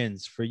 Who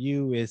wins? For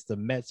you, is the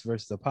Mets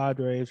versus the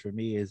Padres. For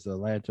me, is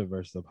Atlanta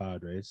versus the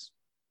Padres.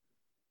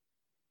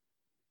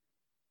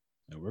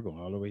 And we're going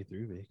all the way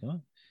through, baby. Come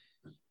on.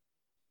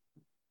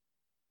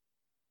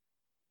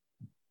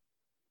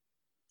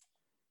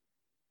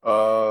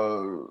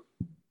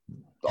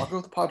 I'll go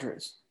with the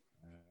Padres.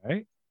 All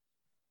right.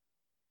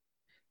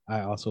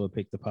 I also would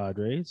pick the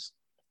Padres.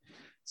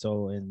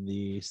 So in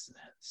the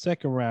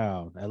second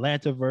round,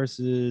 Atlanta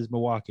versus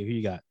Milwaukee. Who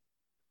you got?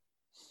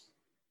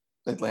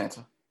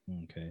 Atlanta.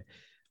 Okay.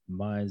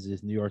 Mine's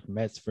is New York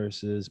Mets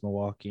versus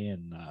Milwaukee,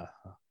 and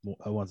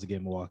once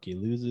again, Milwaukee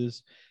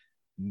loses.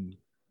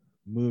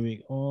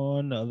 Moving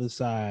on the other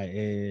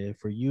side,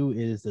 for you, it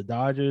is the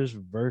Dodgers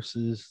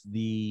versus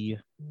the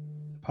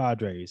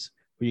Padres.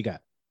 Who you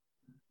got?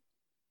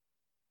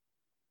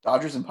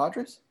 Dodgers and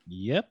Padres?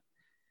 Yep.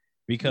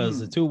 Because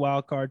the 2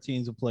 wild card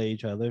teams will play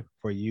each other.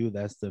 For you,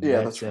 that's the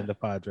Mets and the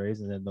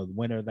Padres. And then the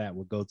winner of that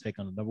will go take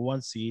on the number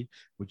 1 seed,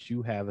 which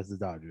you have as the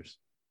Dodgers.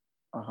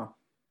 Uh-huh.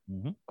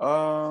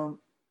 Mm-hmm.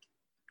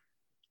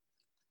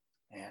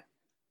 Man.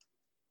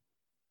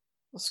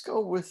 Let's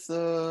go with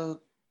the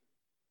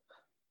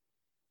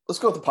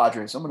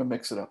Padres. I'm going to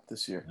mix it up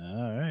this year.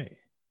 All right.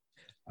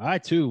 I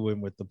too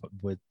went with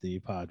the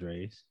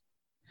Padres.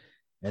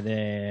 And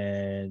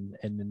then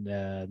in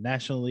the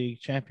National League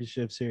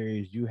Championship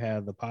Series, you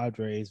have the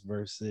Padres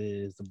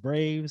versus the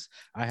Braves.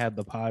 I have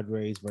the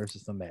Padres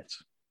versus the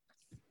Mets.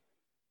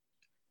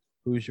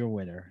 Who's your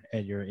winner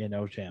and your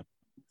NL champ?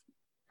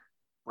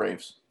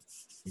 Braves.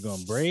 You're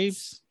going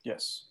Braves?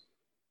 Yes.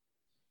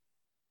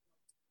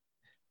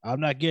 I'm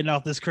not getting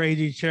off this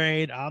crazy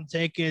train. I'm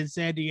taking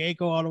San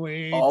Diego all the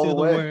way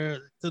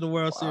to the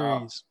World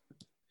Series.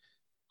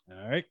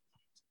 All right.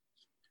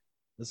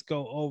 Let's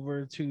go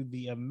over to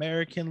the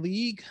American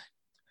League.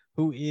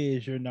 Who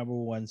is your number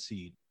 1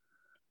 seed?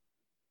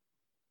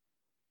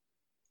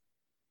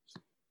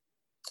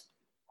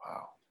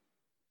 Wow.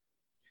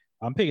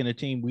 I'm picking a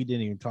team we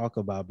didn't even talk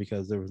about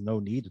because there was no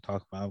need to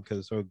talk about them because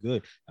it's so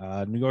good.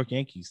 New York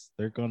Yankees.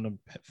 They're going to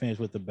finish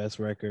with the best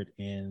record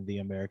in the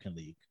American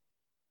League.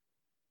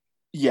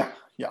 Yeah,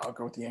 I'll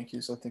go with the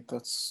Yankees. I think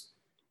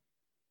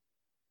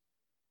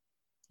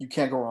you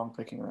can't go wrong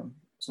picking them.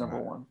 It's number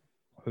 1.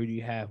 Who do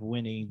you have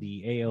winning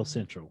the AL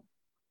Central?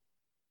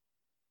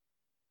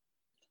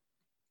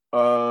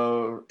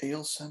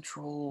 AL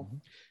Central.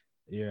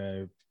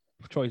 Your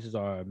choices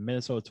are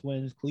Minnesota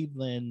Twins,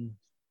 Cleveland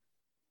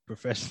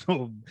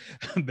professional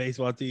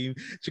baseball team,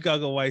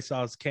 Chicago White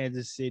Sox,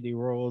 Kansas City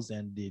Royals,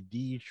 and the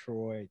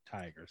Detroit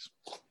Tigers.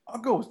 I'll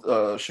go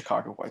with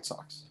Chicago White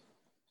Sox.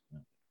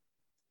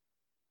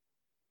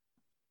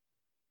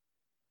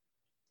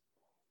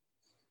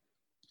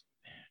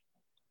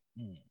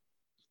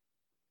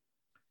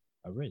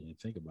 I really didn't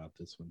think about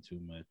this one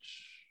too much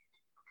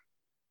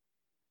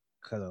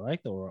because I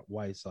like the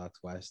White Sox,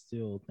 but I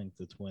still think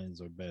the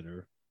Twins are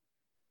better.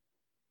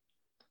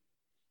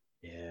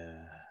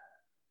 Yeah,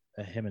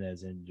 a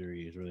Jimenez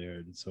injury is really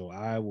hurting, so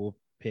I will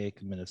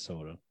pick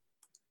Minnesota.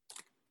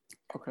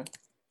 Okay.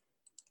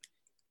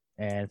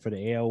 And for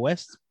the AL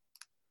West,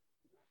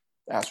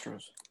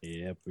 Astros.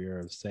 Yep, we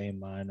are the same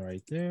line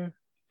right there.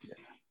 Yeah.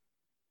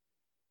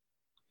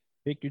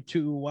 Pick your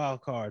 2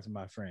 wild cards,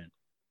 my friend.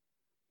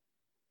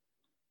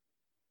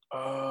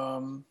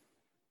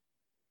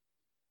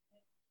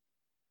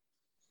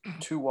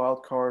 2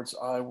 wild cards.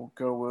 I will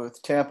go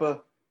with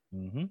Tampa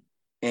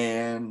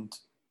and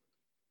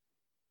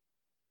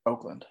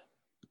Oakland.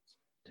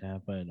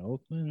 Tampa and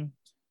Oakland.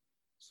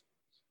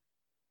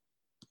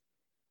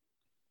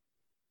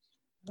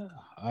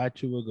 I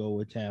too will go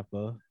with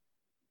Tampa.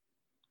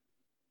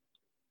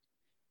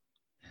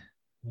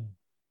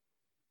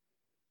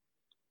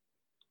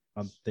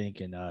 I'm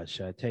thinking,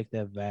 should I take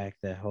that back?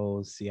 That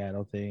whole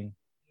Seattle thing.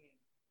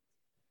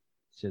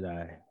 Should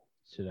I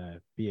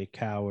be a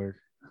coward?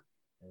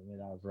 Admit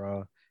I was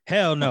wrong.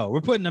 Hell no.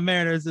 We're putting the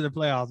Mariners in the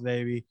playoffs,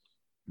 baby.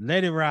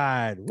 Let it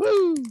ride.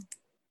 Woo!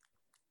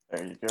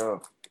 There you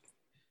go.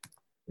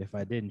 If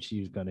I didn't, she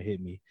was gonna hit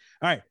me.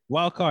 All right,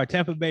 wild card: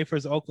 Tampa Bay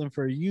versus Oakland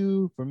for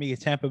you. For me,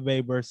 it's Tampa Bay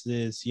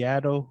versus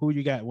Seattle. Who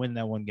you got win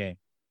that one game?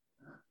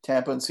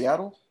 Tampa and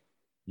Seattle.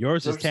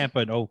 Yours is Tampa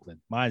and Oakland.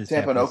 Mine is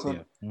Tampa and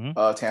Oakland.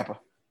 Tampa.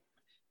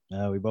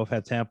 We both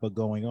have Tampa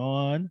going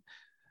on.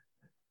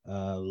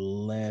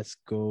 Let's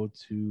go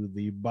to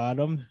the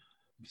bottom.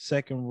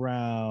 Second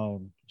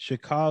round: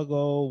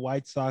 Chicago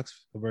White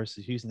Sox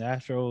versus Houston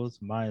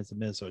Astros. Mine is the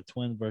Minnesota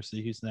Twins versus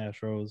the Houston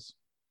Astros.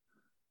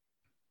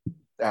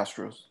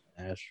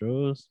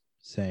 Astros.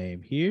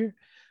 Same here.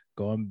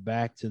 Going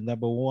back to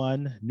number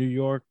one, New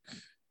York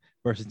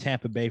versus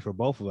Tampa Bay for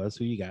both of us.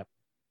 Who you got?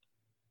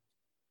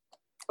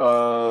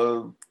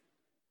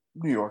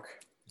 New York.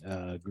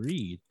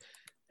 Agreed.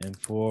 And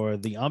for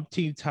the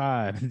umpteenth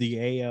time,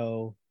 the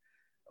AL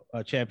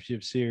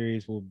championship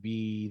series will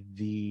be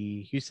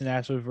the Houston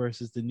Astros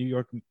versus the New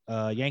York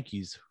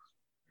Yankees.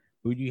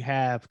 Who do you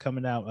have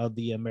coming out of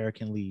the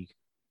American League?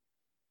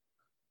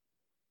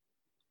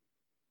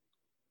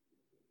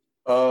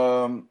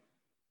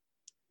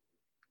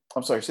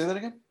 I'm sorry, say that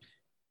again.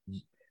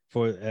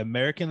 For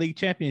American League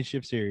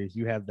Championship Series,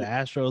 you have the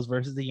Astros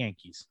versus the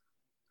Yankees.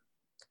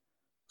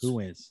 Who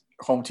wins?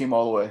 Home team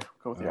all the way.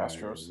 Go with the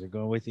Astros. You're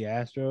going with the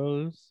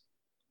Astros.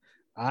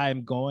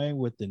 I'm going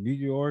with the New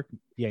York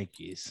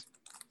Yankees.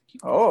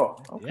 Oh,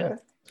 okay. Yeah.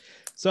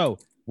 So,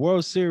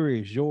 World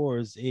Series,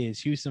 yours is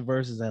Houston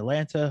versus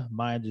Atlanta.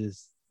 Mine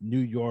is New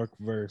York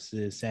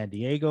versus San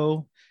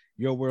Diego.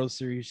 Your World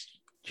Series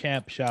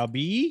champ shall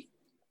be?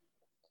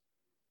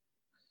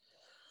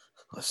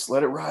 Let's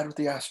let it ride with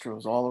the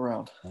Astros all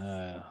around.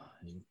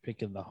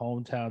 Picking the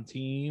hometown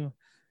team.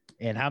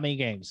 And how many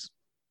games?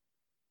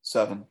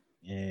 7.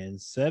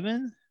 And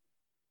 7.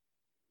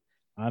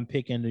 I'm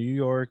picking the New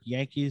York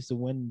Yankees to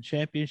win the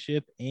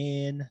championship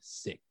in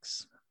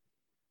 6.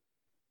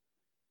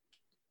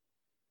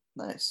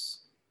 Nice.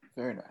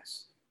 Very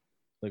nice.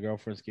 The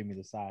girlfriends give me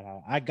the side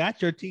eye. I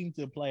got your team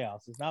to the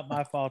playoffs. It's not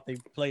my fault they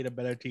played a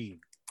better team.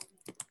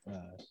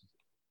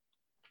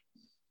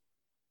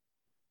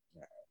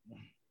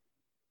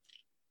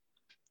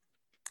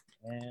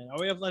 And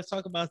let's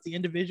talk about the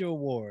individual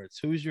awards.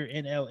 Who's your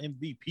NL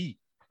MVP?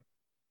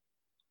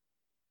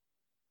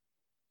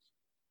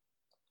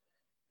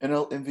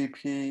 NL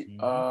MVP.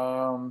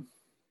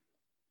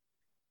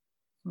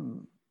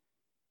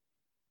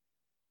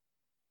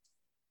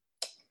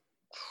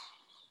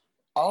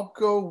 I'll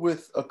go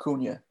with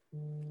Acuna.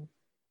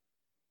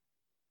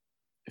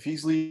 If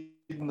he's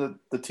leading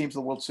the team to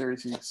the World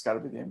Series, he's got to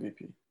be the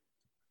MVP.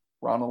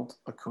 Ronald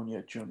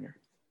Acuna Jr.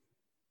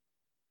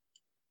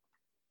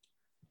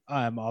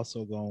 I'm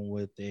also going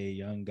with a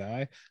young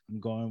guy. I'm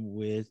going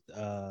with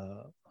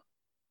I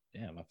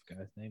forgot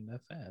his name that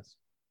fast.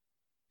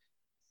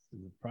 This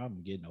is the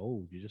problem getting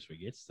old. You just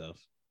forget stuff.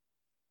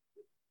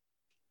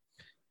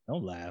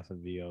 Don't laugh at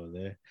me over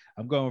there.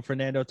 I'm going with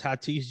Fernando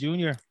Tatis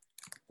Jr.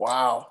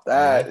 Wow,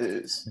 that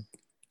is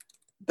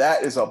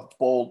a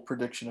bold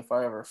prediction if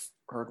I ever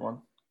heard one.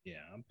 Yeah,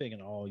 I'm picking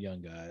all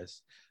young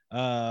guys.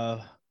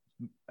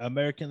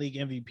 American League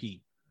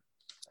MVP.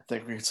 I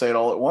think we can say it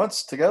all at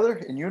once together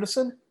in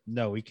unison.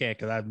 No, we can't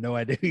because I have no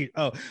idea.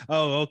 Oh,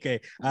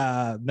 okay.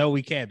 No,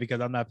 we can't because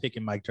I'm not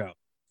picking Mike Trout.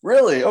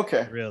 Really?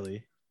 Okay.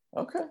 Really?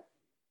 Okay.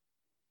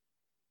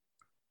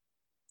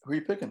 Who are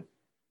you picking?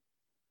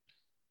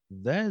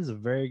 That is a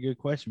very good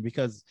question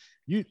because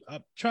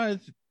I'm trying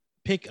to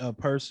pick a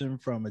person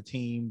from a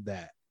team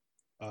that,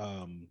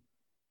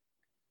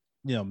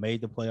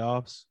 made the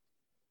playoffs.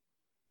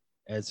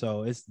 And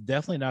so it's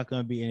definitely not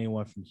going to be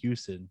anyone from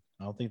Houston.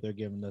 I don't think they're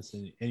giving us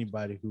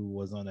anybody who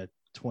was on a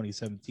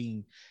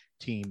 2017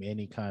 team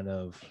any kind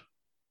of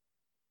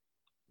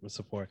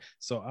support.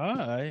 So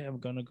I am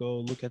going to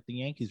go look at the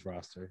Yankees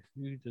roster.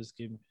 You just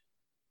give me.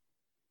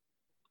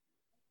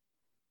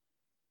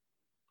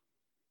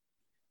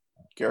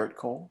 Garrett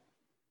Cole.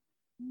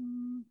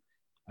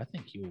 I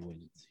think he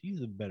would.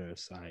 He's a better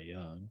Cy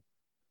Young.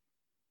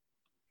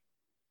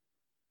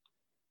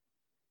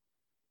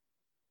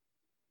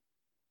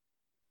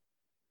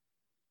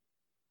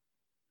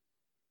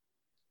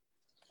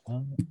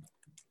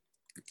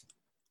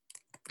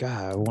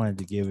 God, I wanted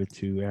to give it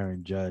to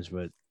Aaron Judge,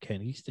 but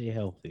can he stay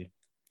healthy?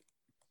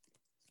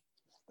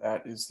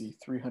 That is the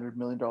 $300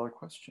 million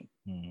question.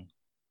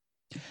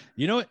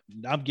 You know what?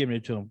 I'm giving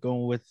it to him. I'm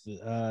going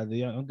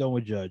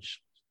with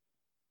Judge.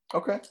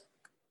 Okay.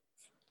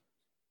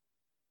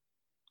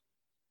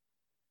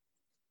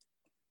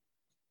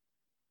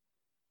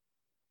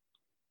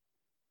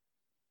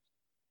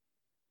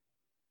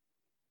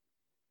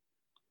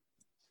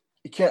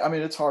 You can't. I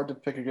mean, it's hard to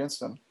pick against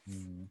him.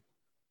 Mm.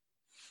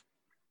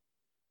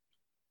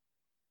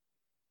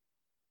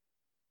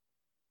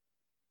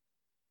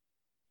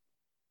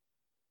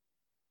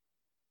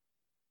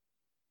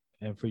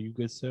 And for you,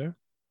 good sir?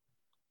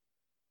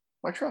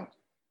 Mike Trout.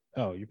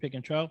 Oh, you're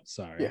picking Trout?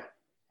 Sorry. Yeah.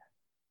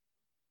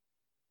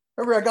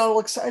 Remember, I got all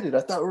excited.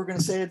 I thought we were going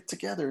to say it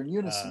together in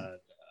unison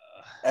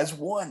as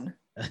one.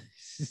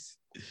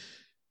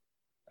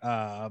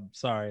 I'm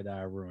sorry that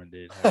I ruined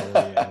it. I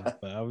really am.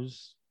 But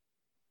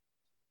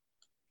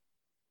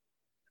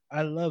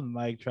I love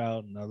Mike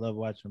Trout and I love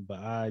watching, but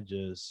I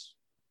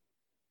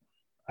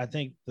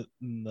think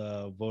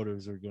the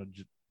voters are going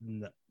to,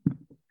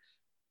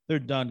 they're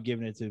done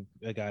giving it to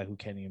a guy who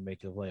can't even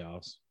make the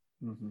playoffs.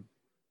 Mm-hmm.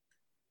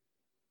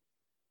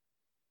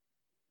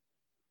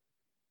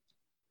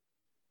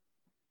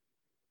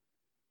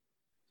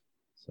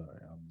 Sorry,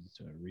 I'm just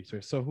doing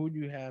research. So, who do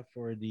you have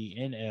for the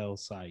NL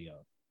Cy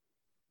Young?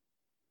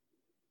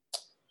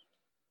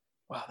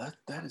 Wow,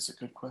 that is a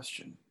good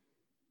question.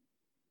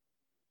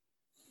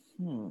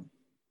 Wow,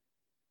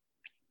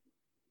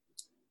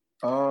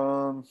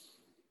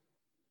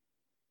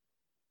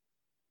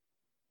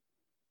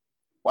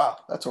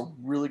 that's a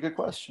really good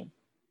question.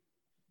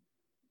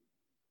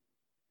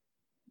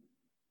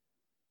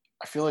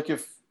 I feel like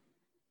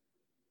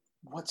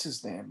what's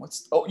his name?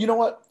 You know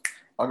what?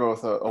 I'll go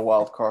with a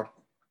wild card.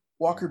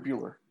 Walker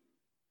Buehler.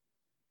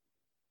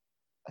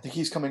 I think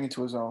he's coming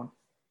into his own.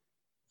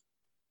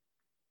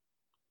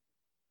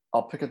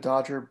 I'll pick a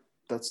Dodger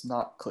that's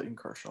not Clayton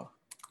Kershaw.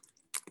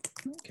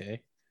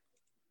 Okay.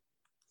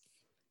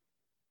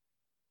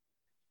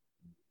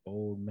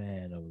 Old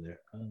man over there.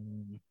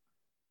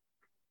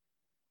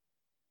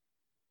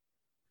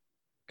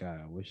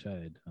 God, I wish I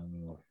had done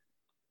more.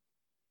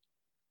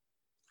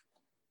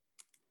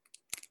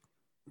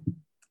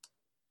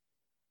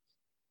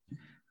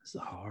 It's a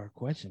hard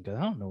question because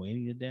I don't know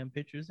any of the damn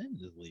pitchers in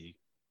this league.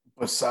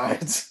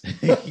 Besides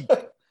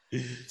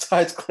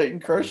Clayton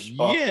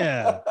Kershaw.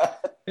 Yeah.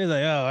 He's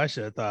like, oh, I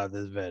should have thought of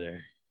this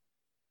better.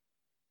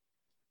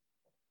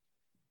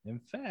 In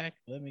fact,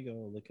 let me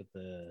go look at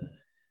the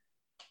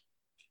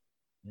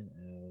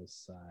NL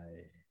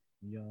Cy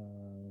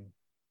Young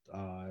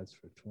odds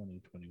for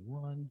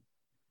 2021.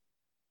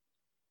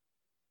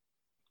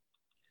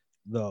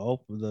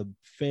 The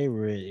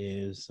favorite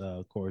is,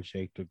 of course,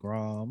 Jake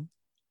DeGrom.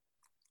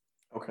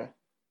 Okay.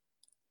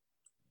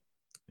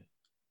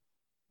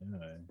 All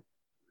right.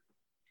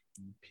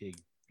 Pig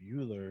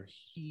Bueller,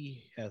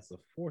 he has the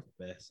fourth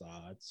best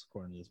odds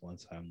according to this one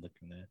side I'm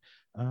looking at.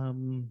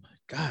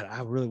 God,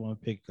 I really want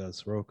to pick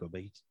Soroka,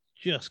 but he's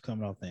just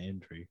coming off the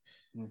injury.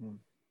 Mm-hmm.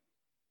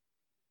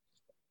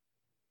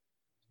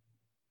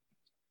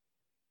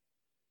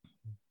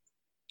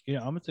 You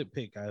know, I'm gonna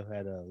pick a guy who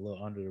had a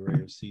little under the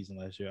radar season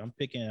last year. I'm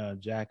picking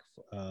Jack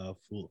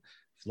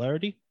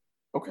Flaherty.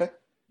 Okay.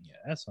 Yeah,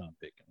 that's what I'm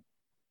picking.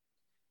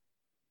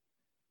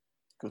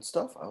 Good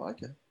stuff. I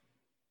like it.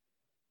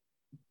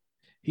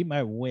 He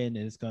might win,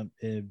 and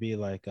it'd be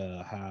like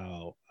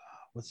how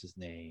what's his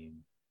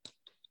name?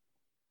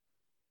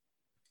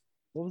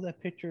 What was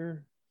that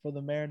pitcher for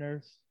the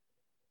Mariners?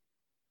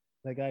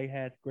 That guy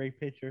had great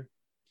pitcher.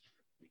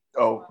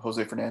 Oh,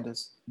 Jose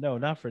Fernandez. No,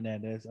 not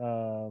Fernandez.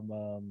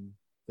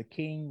 The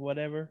King,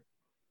 whatever.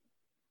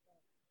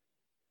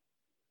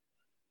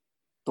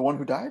 The one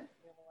who died?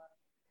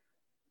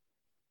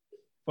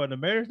 For the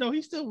Mariners? No,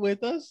 he's still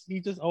with us.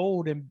 He's just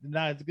old and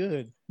not as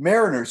good.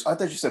 Mariners. I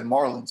thought you said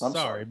Marlins. I'm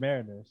sorry.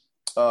 Mariners.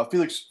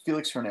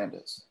 Felix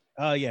Hernandez.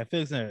 Oh yeah,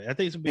 Felix Hernandez. I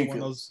think it's gonna be one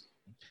of those.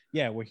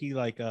 Yeah, where he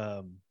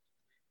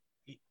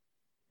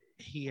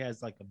he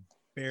has like a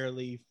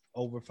barely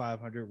over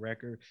 500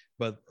 record,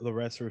 but the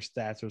rest of her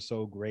stats are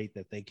so great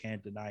that they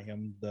can't deny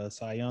him the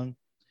Cy Young.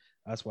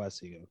 That's why I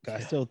see it. I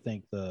still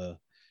think the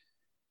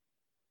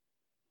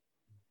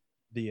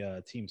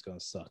team's gonna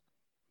suck.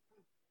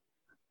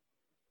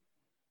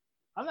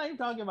 I'm not even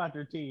talking about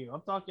their team.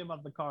 I'm talking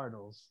about the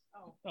Cardinals.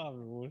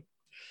 Oh,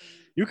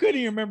 you couldn't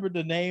even remember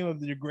the name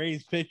of the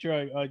greatest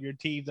pitcher on your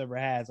team's ever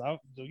has.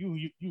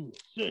 You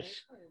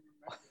shush.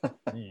 All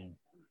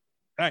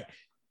right,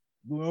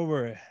 go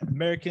over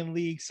American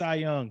League Cy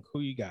Young. Who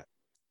you got?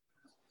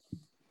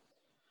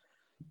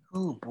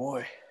 Oh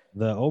boy.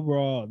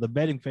 The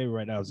betting favorite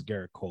right now is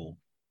Garrett Cole.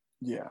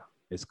 Yeah.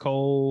 It's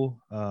Cole,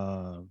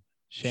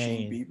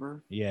 Shane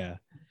Bieber. Yeah.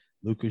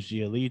 Lucas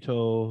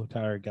Giolito,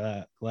 Tyler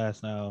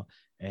Glasnow,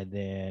 and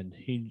then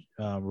he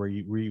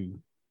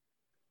Ryu.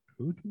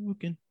 Who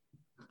looking?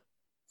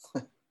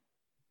 You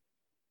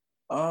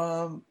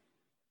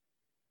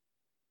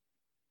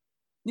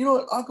know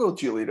what? I'll go with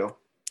Giolito.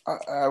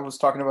 I was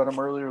talking about him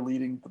earlier,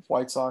 leading the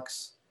White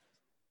Sox.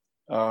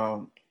 You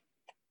know,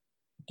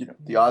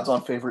 the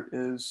odds-on favorite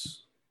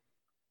is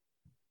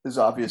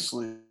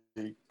obviously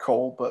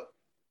Cole, but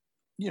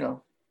you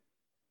know,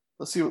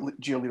 let's see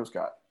what Giolito's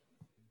got.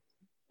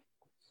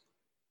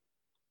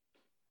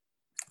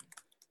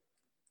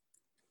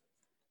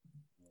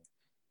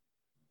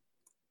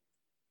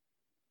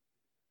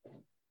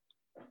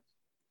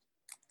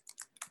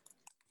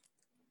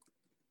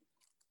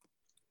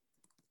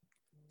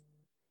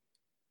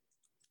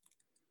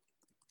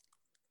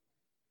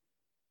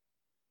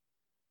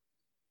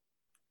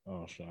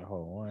 Oh, sorry.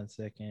 Hold on 1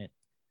 second.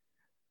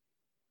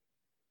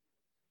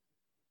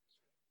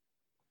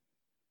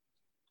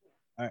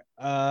 All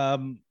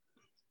right.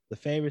 The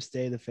favorites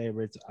stay the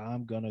favorites.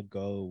 I'm gonna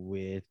go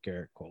with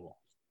Garrett Cole.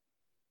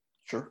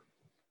 Sure.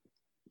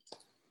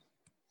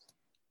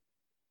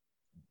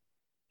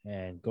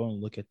 And go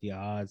and look at the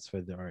odds for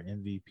our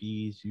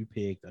MVPs. You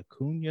picked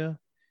Acuna,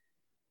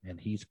 and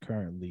he's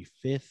currently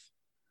 5th,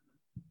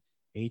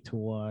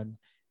 8-1.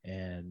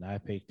 And I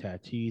picked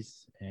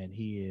Tatis, and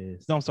he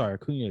is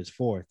Acuna is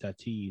 4th.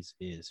 Tatis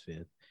is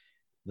 5th.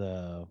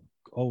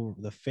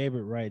 The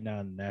favorite right now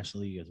in the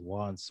National League is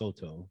Juan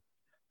Soto,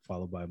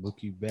 followed by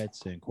Mookie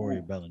Betts and Corey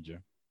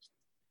Bellinger.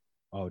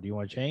 Oh, do you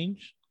want to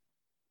change?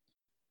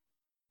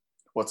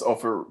 What's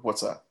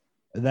that?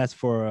 That's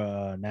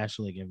for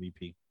National League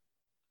MVP.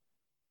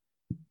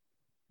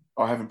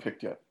 Oh, I haven't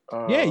picked yet.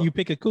 Yeah, you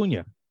pick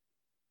Acuna.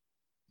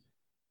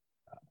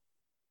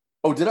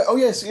 Oh, did I? Oh,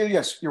 yes.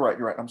 You're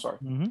right. I'm sorry.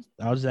 Mm-hmm.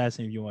 I was just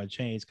asking if you want to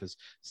change because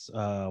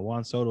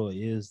Juan Soto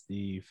is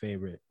the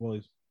favorite. Well,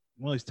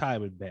 he's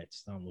tied with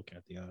Betts. I'm looking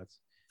at the odds.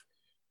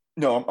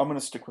 No, I'm going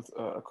to stick with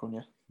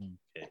Acuna.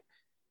 Okay.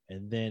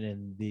 And then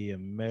in the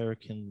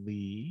American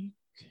League,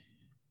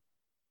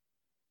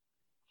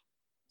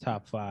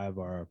 top 5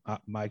 are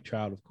Mike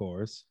Trout, of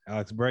course,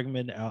 Alex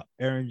Bregman,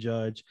 Aaron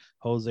Judge,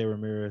 Jose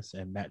Ramirez,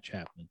 and Matt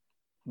Chapman.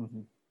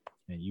 Mm-hmm.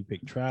 And you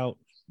pick Trout,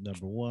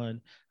 number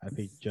 1. I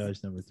picked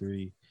Judge, number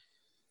 3.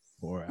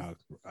 For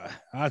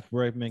Alex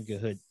Bregman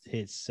could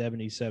hit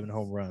 77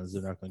 home runs.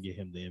 They're not going to get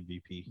him the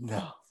MVP.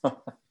 No.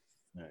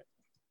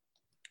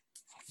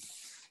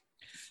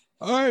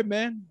 All right,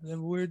 man.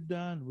 Then we're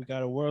done. We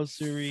got a World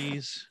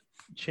Series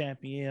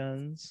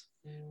champions.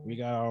 We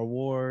got our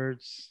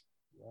awards.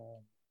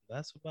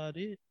 That's about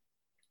it.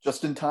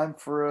 Just in time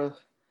for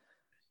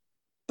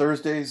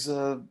Thursday's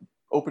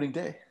opening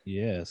day.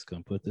 Yes,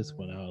 gonna put this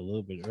one out a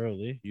little bit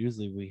early.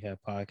 Usually we have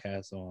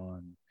podcasts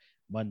on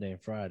Monday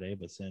and Friday,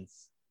 but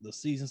since the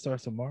season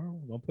starts tomorrow,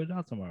 we're gonna put it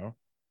out tomorrow.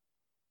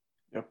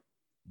 Yep.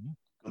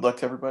 Good luck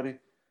to everybody.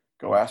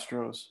 Go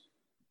Astros.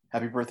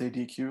 Happy birthday,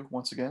 DQ,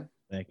 once again.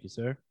 Thank you,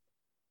 sir.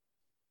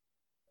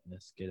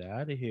 Let's get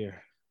out of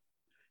here.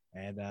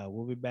 And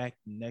we'll be back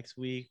next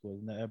week with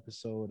an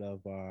episode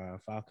of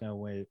our Falcon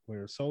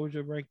Winter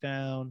Soldier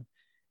breakdown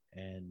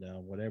and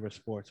whatever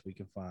sports we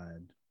can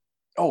find.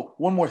 Oh,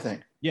 one more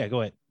thing. Yeah,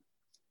 go ahead.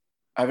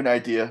 I have an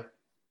idea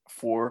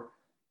for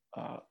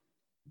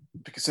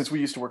because since we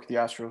used to work at the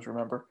Astros,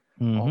 remember?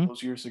 All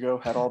those years ago,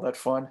 had all that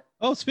fun.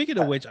 Oh, speaking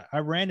of which, I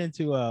ran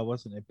into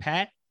wasn't it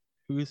Pat,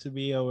 who used to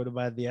be over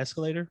by the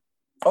escalator?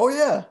 Oh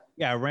yeah.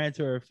 Yeah, I ran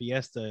to her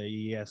Fiesta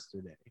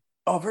yesterday.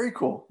 Oh, very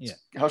cool. Yeah.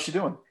 How's she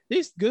doing?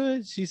 She's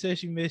good. She said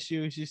she missed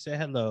you. She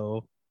said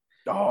hello.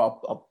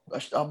 Oh,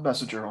 I'll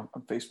message her on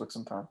Facebook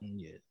sometime.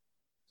 Yeah.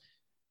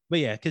 But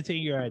yeah,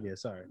 continue your idea.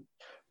 Sorry.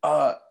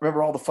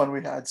 Remember all the fun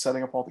we had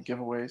setting up all the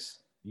giveaways?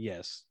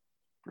 Yes.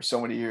 For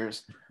so many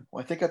years.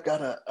 Well, I think I've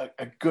got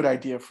a good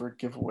idea for a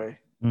giveaway,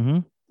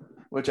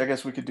 which I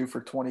guess we could do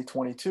for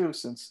 2022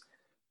 since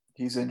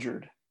he's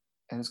injured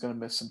and is going to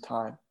miss some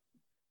time.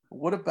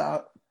 What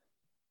about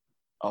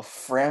a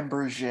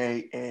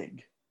Fabergé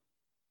egg?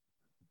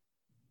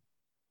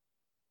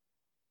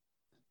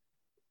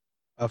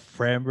 A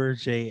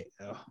Fabergé.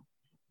 Oh.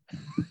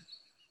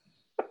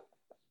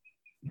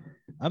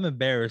 I'm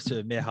embarrassed to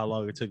admit how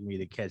long it took me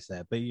to catch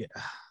that, but yeah.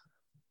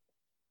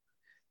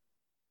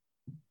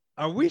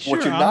 Are we sure?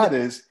 What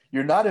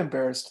you're not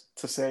embarrassed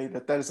to say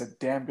that is a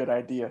damn good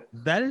idea.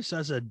 That is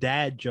such a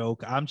dad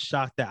joke. I'm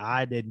shocked that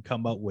I didn't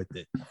come up with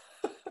it.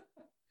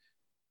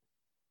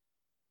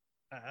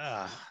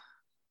 I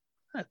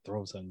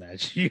throw something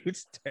at you.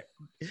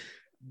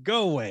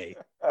 Go away.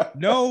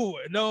 No,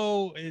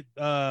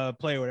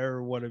 player would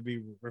ever want to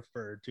be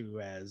referred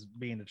to as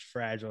being as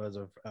fragile as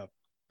a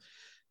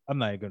I'm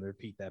not going to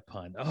repeat that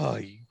pun. Oh,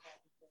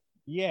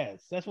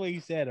 yes, that's what you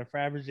said. A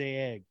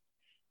Fabergé egg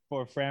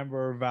for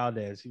Framber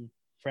Valdez.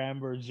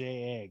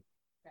 Fabergé egg.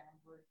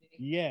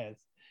 Yes,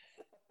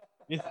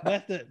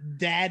 that's the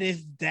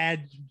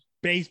dad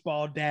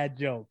baseball dad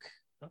joke.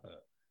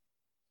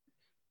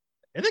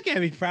 And they can't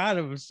be proud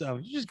of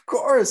himself. Of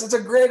course, it's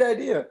a great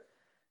idea,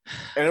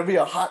 and it'll be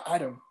a hot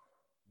item.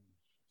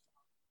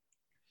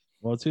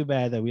 Well, too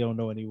bad that we don't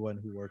know anyone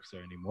who works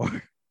there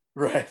anymore.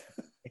 Right.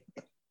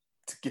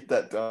 To get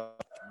that done.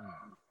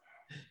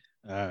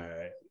 All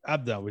right.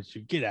 I'm done with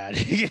you. Get out of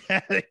here. Get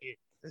out of here.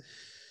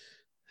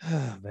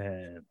 Oh,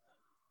 man.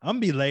 I'm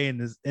be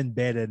laying in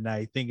bed at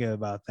night thinking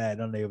about that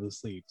and unable to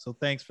sleep. So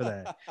thanks for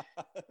that.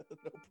 No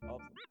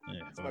problem.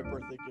 Yeah. It's my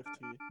birthday gift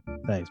to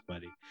you. Thanks,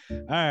 buddy.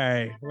 All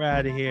right. We're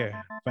out of here.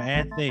 For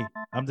Anthony,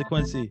 I'm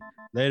DeQuincy.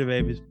 Later,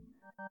 babies.